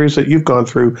some stories that you've gone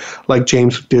through like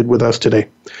James did with us today.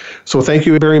 So thank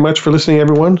you very much for listening,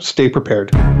 everyone. Stay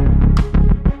prepared.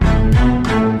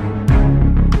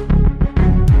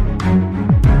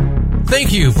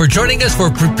 Thank you for joining us for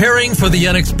Preparing for the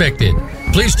Unexpected.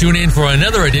 Please tune in for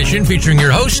another edition featuring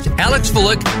your host, Alex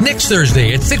Fullick, next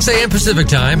Thursday at 6 a.m. Pacific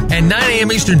Time and 9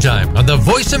 a.m. Eastern Time on the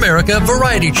Voice America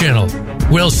Variety Channel.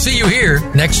 We'll see you here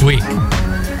next week.